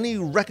sort of any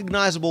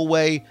recognizable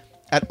way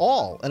at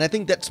all. And I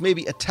think that's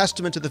maybe a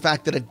testament to the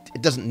fact that it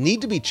doesn't need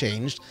to be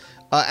changed,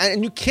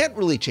 and you can't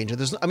really change it.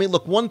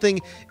 Look, one thing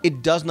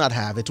it does not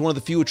have, it's one of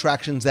the few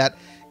attractions that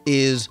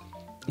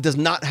does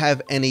not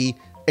have any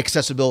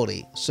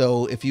accessibility.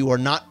 So if you are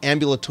not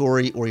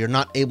ambulatory or you're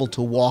not able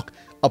to walk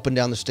up and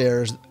down the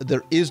stairs,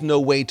 there is no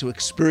way to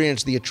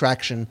experience the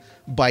attraction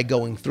by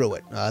going through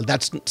it.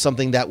 That's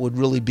something that would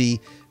really be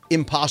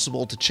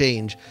impossible to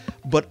change.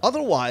 But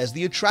otherwise,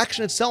 the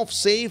attraction itself,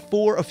 save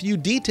for a few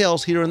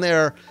details here and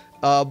there,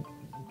 for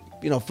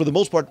the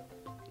most part,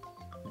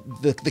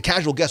 the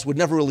casual guest would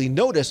never really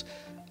notice.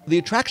 The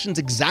attraction's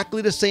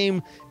exactly the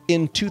same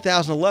in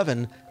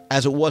 2011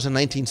 as it was in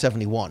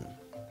 1971.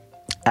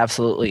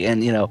 Absolutely.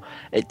 And,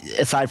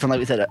 aside from, like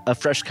we said, a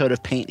fresh coat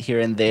of paint here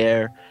and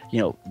there,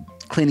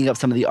 cleaning up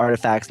some of the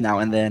artifacts now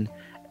and then,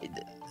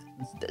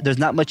 there's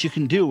not much you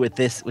can do with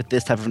this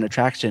type of an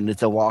attraction.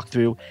 It's a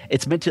walkthrough.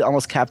 It's meant to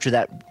almost capture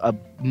that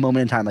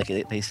moment in time. Like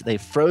they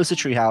froze the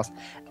treehouse,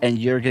 and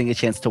you're getting a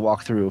chance to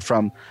walk through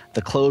from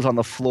the clothes on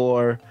the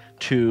floor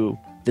to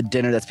the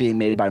dinner that's being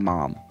made by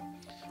mom.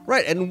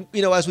 Right. And,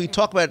 as we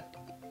talk about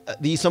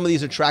some of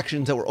these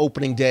attractions that were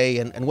opening day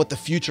and what the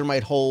future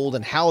might hold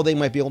and how they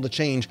might be able to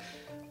change,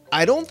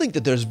 I don't think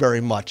that there's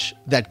very much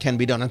that can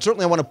be done. And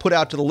certainly I want to put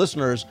out to the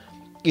listeners,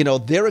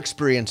 their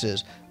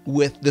experiences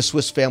with the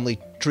Swiss Family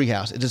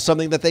Treehouse. Is it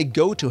something that they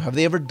go to? Have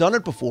they ever done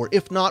it before?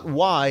 If not,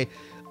 why?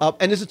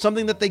 And is it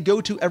something that they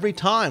go to every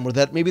time or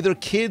that maybe their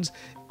kids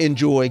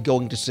enjoy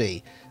going to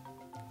see?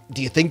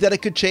 Do you think that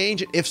it could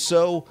change? If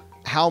so,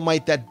 how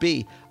might that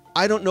be?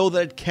 I don't know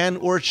that it can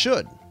or it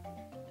should.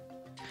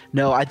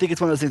 No, I think it's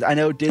one of those things. I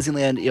know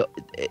Disneyland,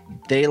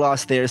 they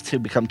lost theirs to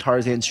become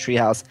Tarzan's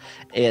Treehouse,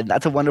 and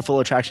that's a wonderful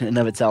attraction in and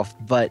of itself.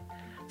 But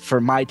for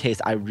my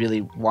taste, I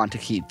really want to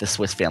keep the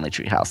Swiss Family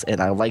Treehouse,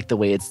 and I like the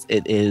way it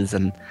is.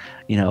 And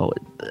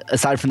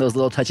aside from those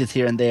little touches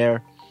here and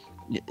there,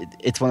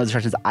 it's one of those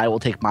attractions I will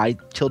take my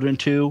children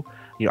to.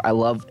 I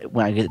love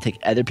when I get to take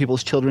other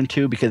people's children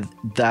to, because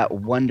that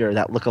wonder,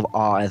 that look of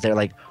awe as they're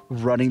like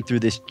running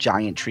through this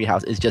giant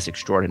treehouse is just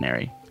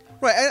extraordinary.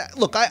 Right.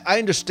 Look, I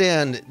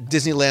understand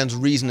Disneyland's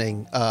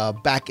reasoning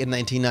back in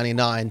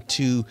 1999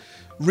 to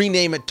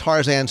rename it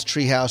Tarzan's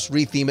Treehouse,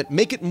 retheme it,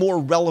 make it more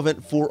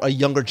relevant for a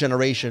younger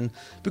generation,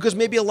 because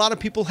maybe a lot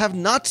of people have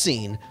not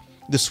seen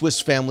the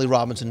Swiss Family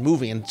Robinson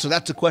movie. And so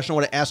that's a question I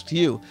want to ask to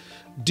you.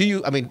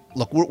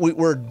 Look,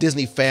 we're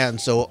Disney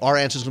fans, so our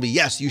answer is going to be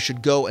yes, you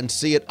should go and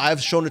see it.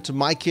 I've shown it to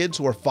my kids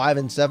who are 5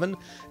 and 7,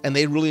 and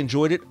they really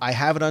enjoyed it. I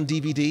have it on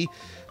DVD.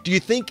 Do you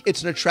think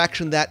it's an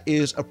attraction that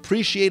is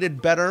appreciated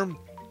better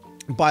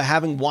by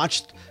having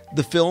watched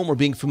the film or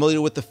being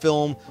familiar with the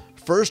film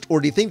first, or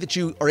do you think that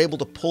you are able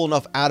to pull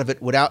enough out of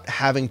it without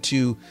having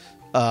to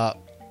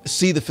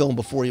see the film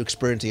before you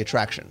experience the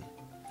attraction?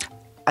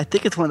 I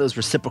think it's one of those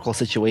reciprocal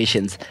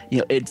situations.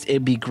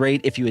 It'd be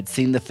great if you had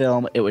seen the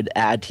film. It would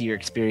add to your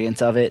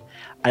experience of it.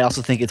 I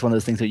also think it's one of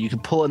those things where you can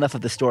pull enough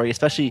of the story,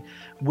 especially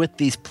with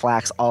these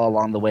plaques all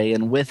along the way,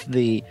 and with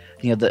the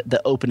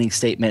opening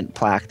statement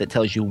plaque that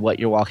tells you what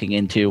you're walking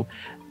into,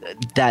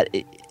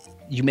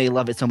 you may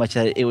love it so much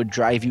that it would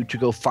drive you to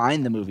go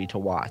find the movie to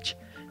watch.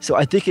 So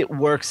I think it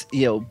works,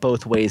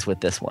 both ways with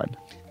this one.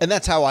 And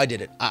that's how I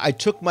did it. I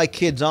took my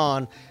kids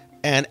on,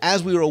 and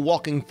as we were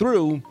walking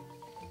through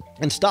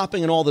and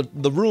stopping in all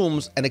the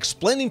rooms and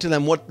explaining to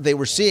them what they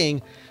were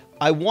seeing,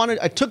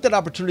 I took that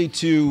opportunity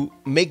to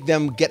make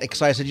them get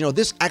excited.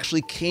 This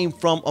actually came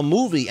from a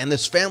movie, and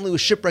this family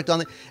was shipwrecked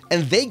on it,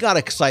 and they got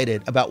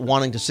excited about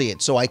wanting to see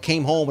it. So I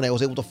came home and I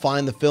was able to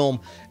find the film,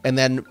 and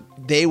then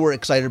they were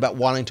excited about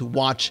wanting to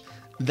watch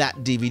that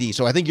DVD.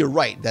 So I think you're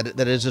right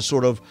that is a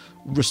sort of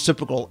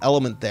reciprocal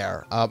element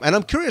there. And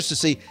I'm curious to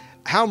see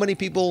how many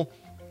people,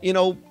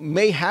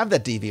 may have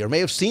that DVD or may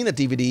have seen that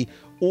DVD,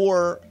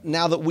 or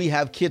now that we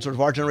have kids, sort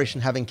of our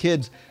generation having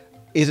kids,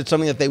 is it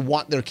something that they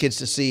want their kids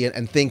to see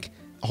and think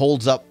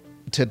holds up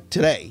to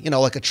today?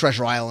 Like a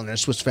Treasure Island or a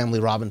Swiss Family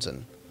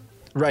Robinson.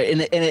 Right,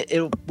 and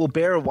it will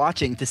bear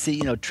watching to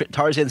see.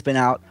 Tarzan's been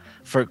out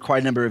for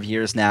quite a number of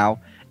years now.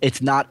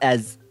 It's not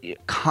as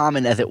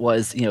common as it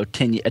was,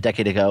 a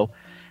decade ago.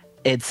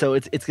 And so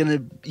it's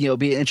going to,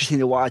 be interesting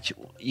to watch,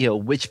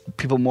 which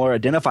people more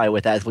identify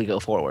with as we go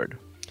forward.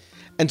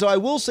 And so I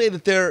will say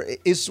that there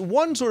is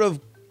one sort of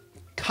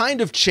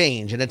kind of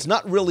change, and it's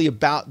not really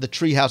about the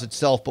treehouse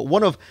itself, but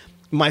one of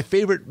my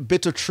favorite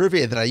bits of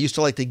trivia that I used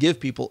to like to give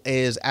people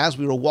is, as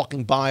we were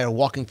walking by or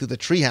walking through the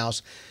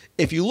treehouse,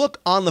 if you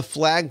look on the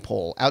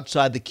flagpole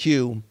outside the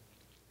queue,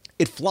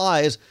 it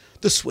flies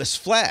the Swiss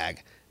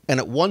flag. And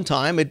at one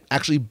time, it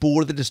actually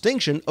bore the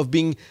distinction of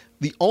being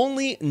the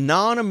only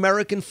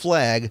non-American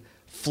flag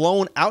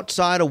flown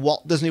outside a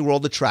Walt Disney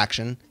World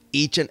attraction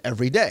each and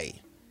every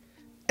day.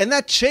 And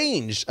that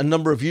changed a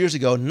number of years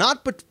ago,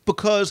 not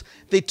because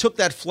they took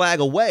that flag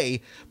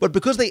away, but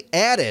because they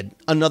added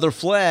another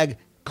flag,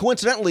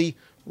 coincidentally,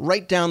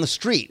 right down the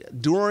street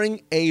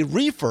during a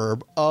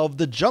refurb of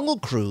the Jungle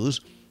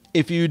Cruise.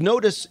 If you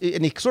notice,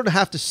 and you sort of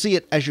have to see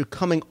it as you're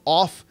coming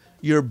off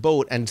your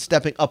boat and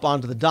stepping up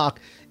onto the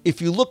dock,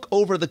 if you look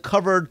over the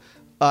covered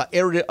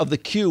area of the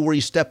queue where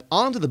you step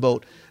onto the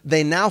boat,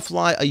 they now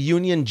fly a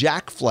Union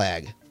Jack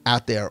flag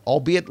out there,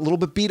 albeit a little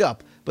bit beat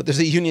up, but there's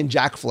a Union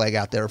Jack flag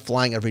out there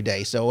flying every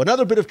day. So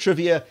another bit of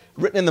trivia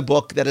written in the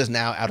book that is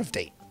now out of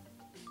date.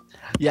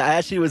 Yeah, I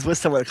actually was with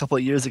someone a couple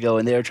of years ago,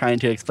 and they were trying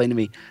to explain to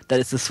me that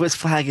it's the Swiss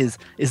flag is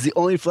the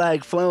only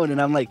flag flown,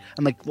 and I'm like,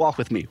 walk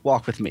with me.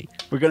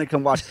 We're gonna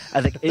come watch.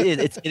 I think it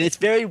is. It's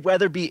very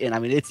weather beaten. I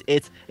mean,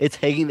 it's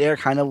hanging there,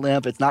 kind of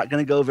limp. It's not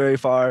gonna go very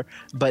far.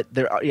 But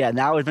there are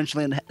now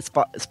eventually in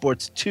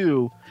sports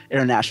 2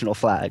 international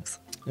flags.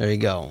 There you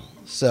go.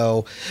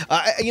 So,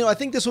 I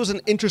think this was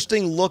an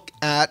interesting look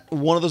at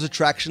one of those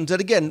attractions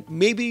that, again,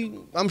 maybe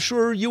I'm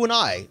sure you and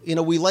I,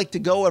 we like to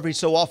go every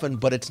so often,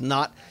 but it's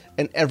not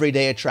an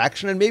everyday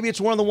attraction. And maybe it's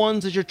one of the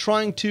ones as you're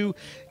trying to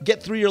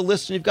get through your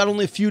list and you've got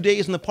only a few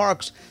days in the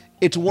parks,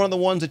 it's one of the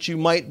ones that you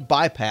might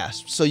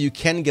bypass so you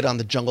can get on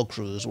the Jungle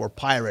Cruise or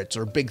Pirates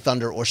or Big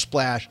Thunder or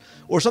Splash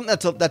or something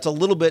that's a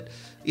little bit,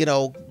 got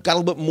a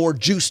little bit more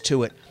juice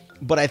to it.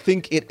 But I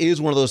think it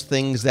is one of those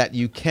things that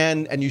you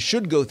can and you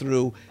should go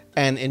through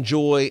and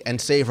enjoy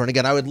and savor. And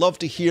again, I would love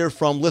to hear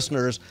from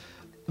listeners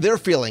their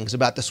feelings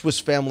about the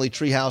Swiss Family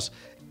Treehouse,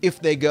 if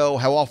they go,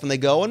 how often they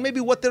go, and maybe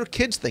what their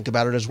kids think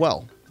about it as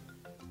well.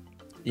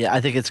 Yeah,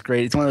 I think it's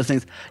great. It's one of those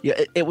things.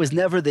 It was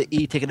never the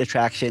E-ticket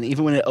attraction.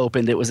 Even when it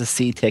opened, it was a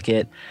C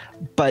ticket.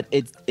 But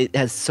it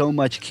has so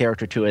much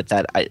character to it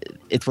that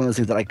it's one of those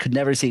things that I could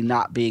never see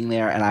not being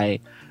there, and I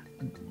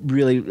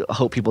really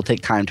hope people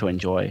take time to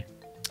enjoy.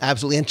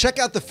 Absolutely. And check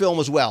out the film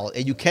as well.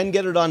 You can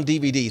get it on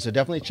DVD, so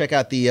definitely check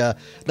out the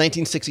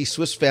 1960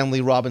 Swiss Family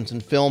Robinson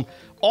film.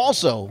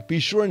 Also, be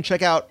sure and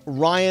check out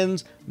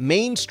Ryan's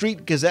Main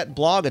Street Gazette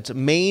blog. It's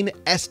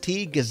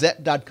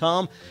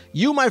mainstgazette.com.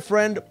 You, my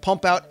friend,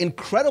 pump out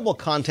incredible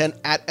content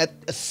at a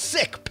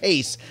sick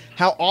pace.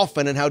 How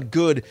often and how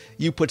good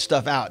you put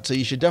stuff out. So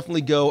you should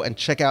definitely go and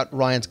check out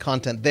Ryan's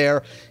content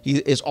there. He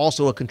is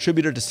also a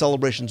contributor to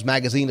Celebrations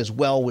Magazine as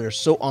well. We're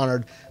so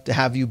honored to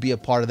have you be a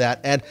part of that.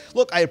 And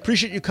look, I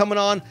appreciate you coming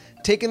on,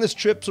 taking this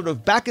trip sort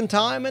of back in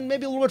time and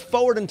maybe a little bit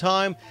forward in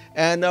time.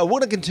 And we're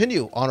going to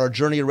continue on our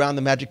journey around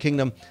the Magic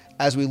Kingdom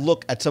as we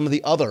look at some of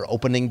the other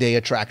opening day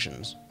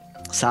attractions.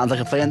 Sounds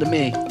like a plan to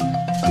me.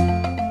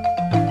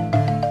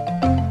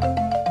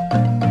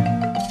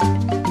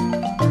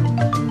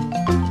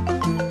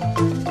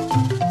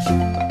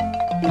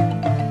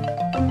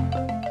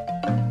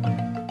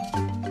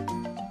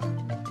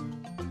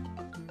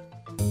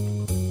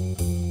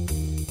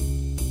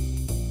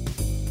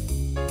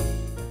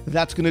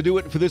 That's going to do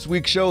it for this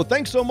week's show.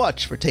 Thanks so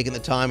much for taking the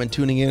time and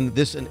tuning in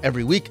this and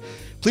every week.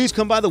 Please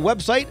come by the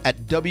website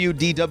at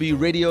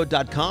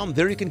WDWradio.com.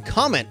 There you can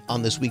comment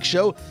on this week's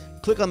show.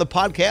 Click on the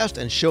podcast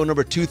and show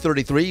number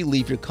 233.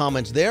 Leave your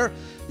comments there.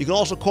 You can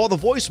also call the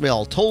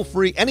voicemail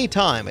toll-free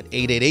anytime at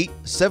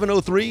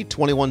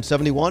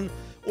 888-703-2171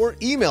 or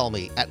email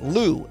me at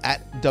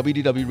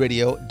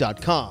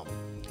lou@WDWradio.com.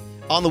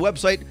 On the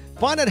website,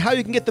 find out how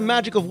you can get the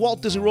magic of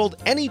Walt Disney World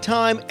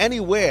anytime,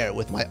 anywhere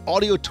with my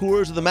audio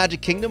tours of the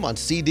Magic Kingdom on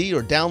CD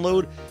or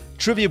download,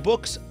 trivia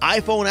books,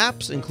 iPhone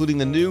apps, including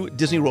the new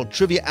Disney World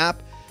Trivia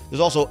app.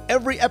 There's also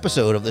every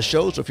episode of the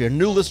show, so if you're a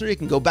new listener, you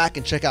can go back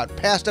and check out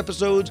past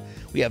episodes.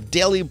 We have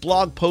daily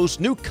blog posts,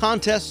 new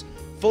contests,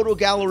 photo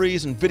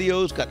galleries, and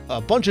videos. Got a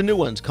bunch of new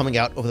ones coming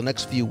out over the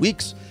next few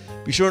weeks.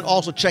 Be sure and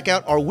also check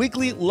out our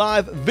weekly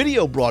live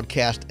video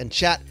broadcast and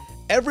chat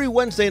every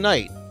Wednesday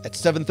night at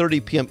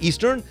 7:30 p.m.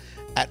 Eastern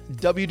at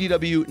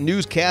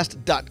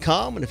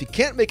wdwnewscast.com. And if you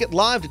can't make it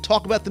live to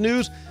talk about the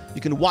news,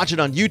 you can watch it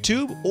on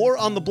YouTube or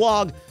on the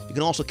blog. You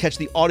can also catch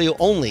the audio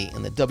only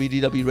in the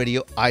WDW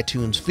Radio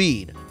iTunes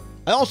feed.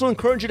 I also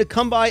encourage you to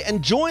come by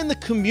and join the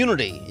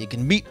community. You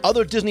can meet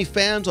other Disney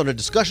fans on our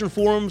discussion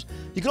forums.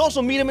 You can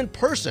also meet them in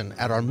person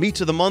at our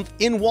Meets of the Month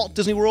in Walt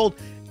Disney World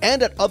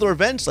and at other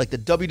events like the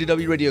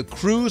WDW Radio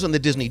Cruise on the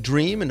Disney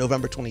Dream in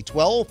November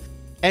 2012.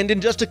 And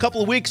in just a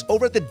couple of weeks,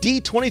 over at the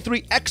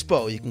D23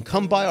 Expo, you can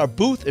come by our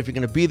booth if you're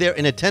going to be there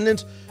in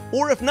attendance.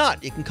 Or if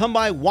not, you can come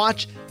by,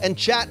 watch, and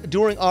chat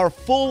during our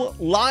full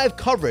live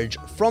coverage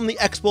from the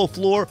Expo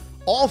floor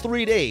all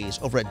 3 days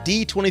over at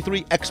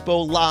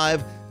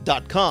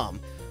D23ExpoLive.com.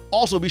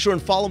 Also, be sure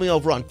and follow me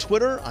over on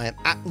Twitter. I am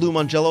at Lou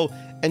Mongello.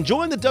 And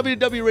join the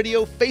WDW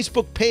Radio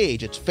Facebook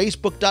page. It's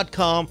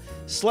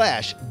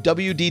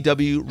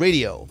facebook.com/WDW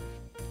Radio.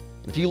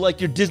 If you like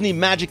your Disney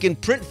magic in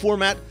print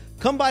format,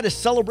 come by to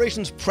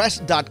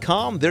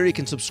celebrationspress.com. There you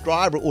can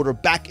subscribe or order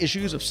back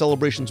issues of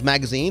Celebrations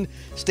magazine.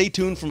 Stay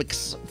tuned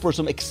for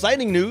some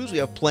exciting news we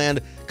have planned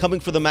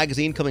coming for the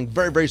magazine, coming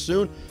very, very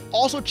soon.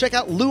 Also, check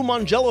out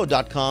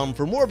LouMongello.com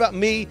for more about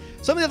me,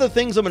 some of the other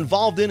things I'm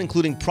involved in,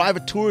 including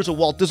private tours of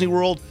Walt Disney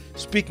World,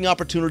 speaking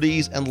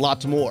opportunities, and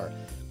lots more.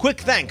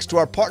 Quick thanks to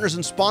our partners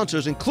and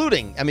sponsors,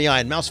 including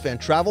MEI and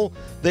Mousefan Travel.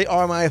 They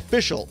are my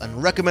official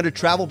and recommended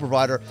travel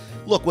provider.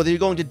 Look, whether you're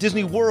going to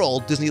Disney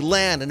World,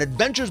 Disneyland, and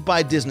Adventures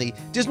by Disney,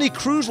 Disney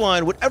Cruise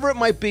Line, whatever it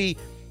might be,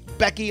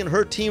 Becky and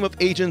her team of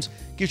agents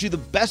gives you the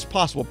best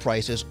possible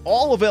prices,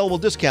 all available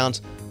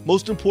discounts,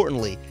 most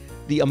importantly,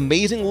 the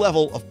amazing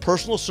level of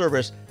personal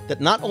service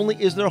that not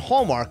only is their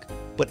hallmark,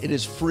 but it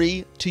is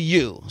free to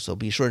you. So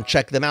be sure and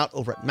check them out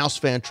over at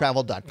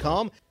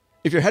mousefantravel.com.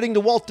 If you're heading to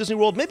Walt Disney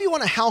World, maybe you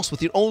want a house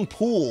with your own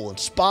pool and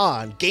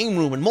spa and game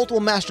room and multiple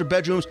master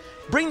bedrooms.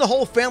 Bring the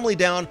whole family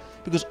down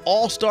because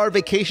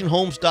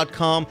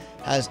AllStarVacationHomes.com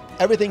has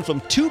everything from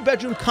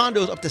 2-bedroom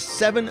condos up to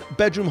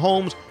 7-bedroom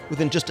homes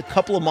within just a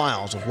couple of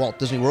miles of Walt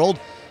Disney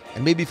World.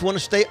 And maybe if you want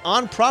to stay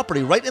on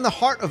property right in the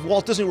heart of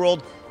Walt Disney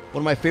World,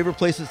 one of my favorite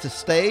places to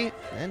stay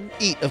and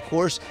eat, of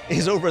course,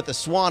 is over at the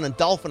Swan and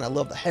Dolphin. I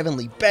love the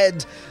heavenly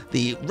beds,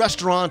 the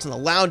restaurants and the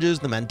lounges,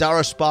 the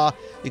Mandara Spa.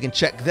 You can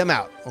check them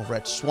out over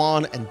at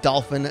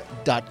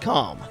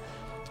swananddolphin.com.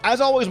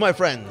 As always, my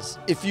friends,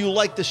 if you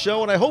like the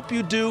show, and I hope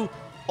you do,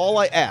 all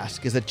I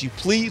ask is that you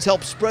please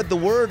help spread the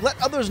word. Let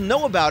others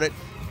know about it.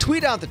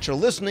 Tweet out that you're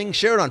listening.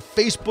 Share it on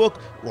Facebook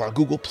or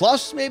Google+,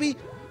 maybe.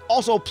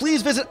 Also,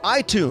 please visit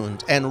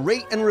iTunes and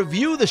rate and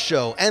review the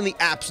show and the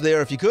apps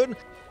there if you could.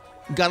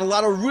 Got a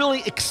lot of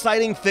really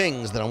exciting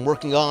things that I'm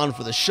working on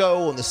for the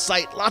show and the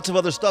site. Lots of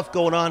other stuff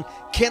going on.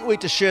 Can't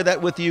wait to share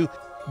that with you.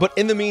 But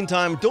in the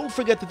meantime, don't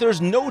forget that there's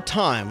no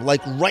time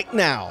like right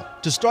now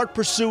to start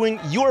pursuing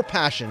your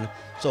passion.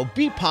 So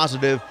be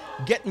positive,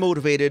 get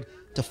motivated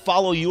to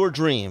follow your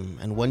dream.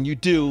 And when you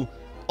do,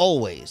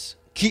 always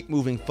keep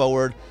moving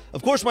forward.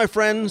 Of course, my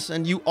friends,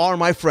 and you are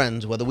my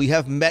friends, whether we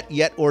have met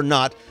yet or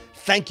not,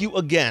 thank you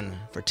again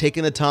for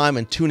taking the time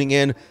and tuning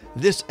in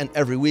this and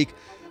every week.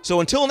 So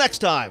until next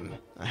time,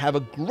 have a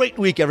great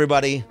week,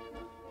 everybody.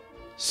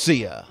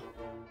 See ya.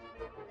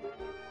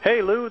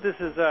 Hey, Lou,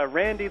 this is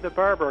Randy the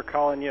Barber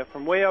calling you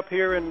from way up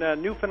here in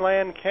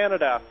Newfoundland,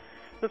 Canada.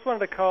 Just wanted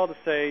to call to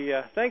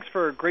say thanks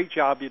for a great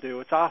job you do.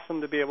 It's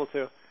awesome to be able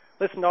to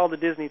listen to all the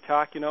Disney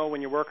talk,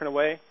 when you're working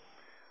away.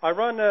 I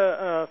run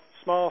a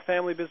small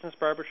family business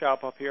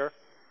barbershop up here,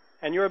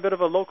 and you're a bit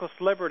of a local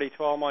celebrity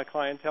to all my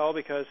clientele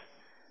because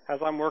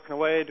as I'm working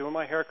away doing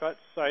my haircuts,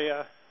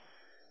 I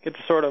get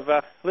to sort of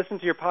listen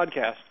to your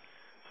podcast.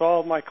 So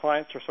all of my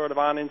clients are sort of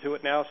on into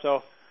it now.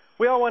 So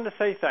we all wanted to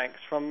say thanks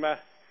from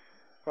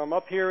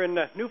up here in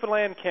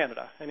Newfoundland,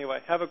 Canada. Anyway,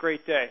 have a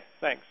great day.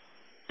 Thanks.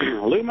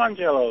 Lou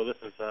Mongello,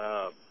 this is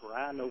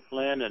Brian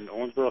O'Flynn in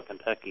Owensboro,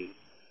 Kentucky.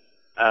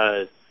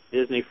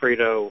 Disney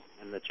Frito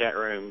in the chat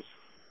rooms.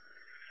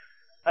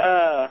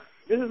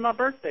 This is my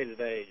birthday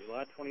today,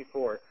 July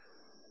 24th,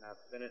 and I've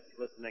finished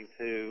listening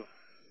to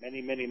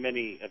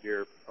many of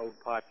your old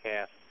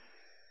podcasts.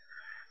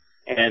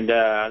 And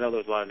I know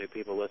there's a lot of new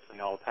people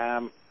listening all the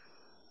time.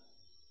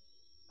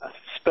 A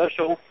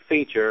special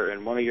feature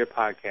in one of your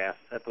podcasts,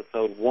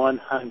 episode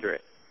 100.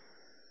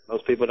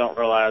 Most people don't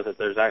realize that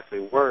there's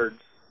actually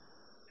words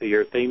to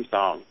your theme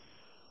song.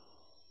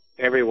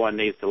 Everyone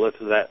needs to listen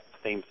to that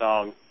theme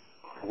song.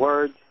 The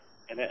words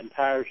and that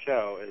entire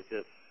show is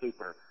just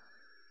super.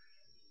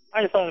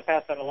 I just wanted to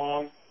pass that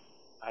along.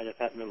 I just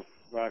happened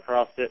to run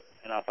across it,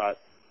 and I thought,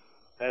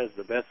 that is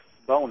the best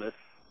bonus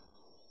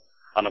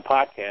on a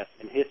podcast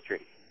in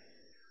history.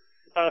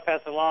 Just thought I'd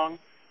pass it along.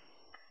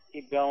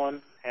 Keep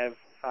going. Have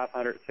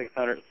 500,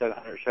 600,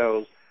 700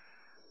 shows.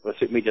 Will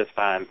suit me just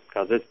fine,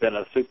 because it's been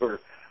a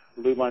super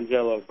Lou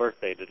Mangello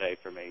birthday today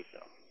for me. So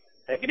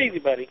take it easy,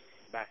 buddy.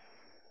 Bye.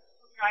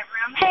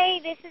 Hey,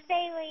 this is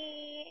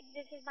Bailey.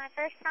 This is my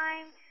first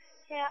time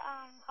to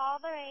call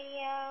the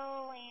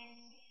radio, and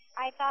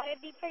I thought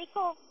it'd be pretty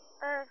cool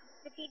for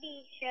the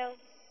TV show.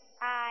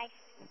 Bye.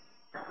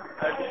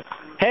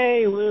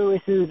 Hey, Lou.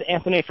 This is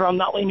Anthony from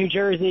Nutley, New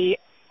Jersey,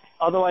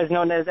 otherwise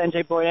known as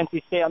NJ Boyd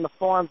NC State on the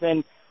forums,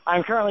 and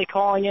I'm currently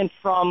calling in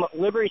from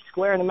Liberty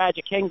Square in the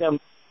Magic Kingdom,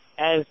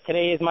 as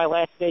today is my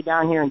last day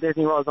down here in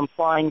Disney World. I'm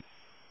flying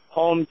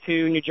home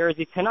to New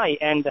Jersey tonight,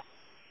 and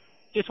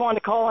just wanted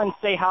to call and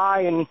say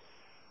hi and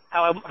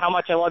how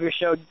much I love your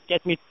show. It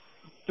gets me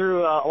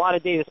through a lot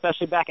of days,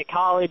 especially back at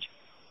college,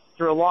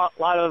 through a lot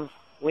of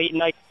late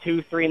nights,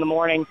 2, 3 in the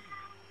morning,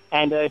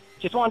 and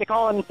just wanted to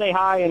call in and say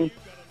hi, and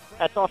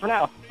that's all for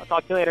now. I'll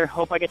talk to you later.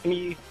 Hope I get to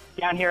meet you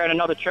down here at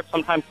another trip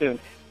sometime soon.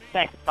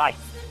 Thanks. Bye.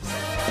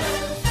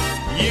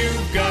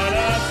 You've got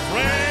a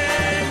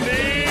friend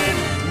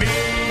in me.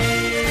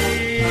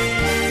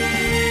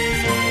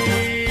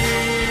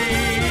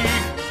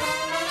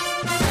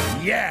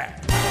 Yeah.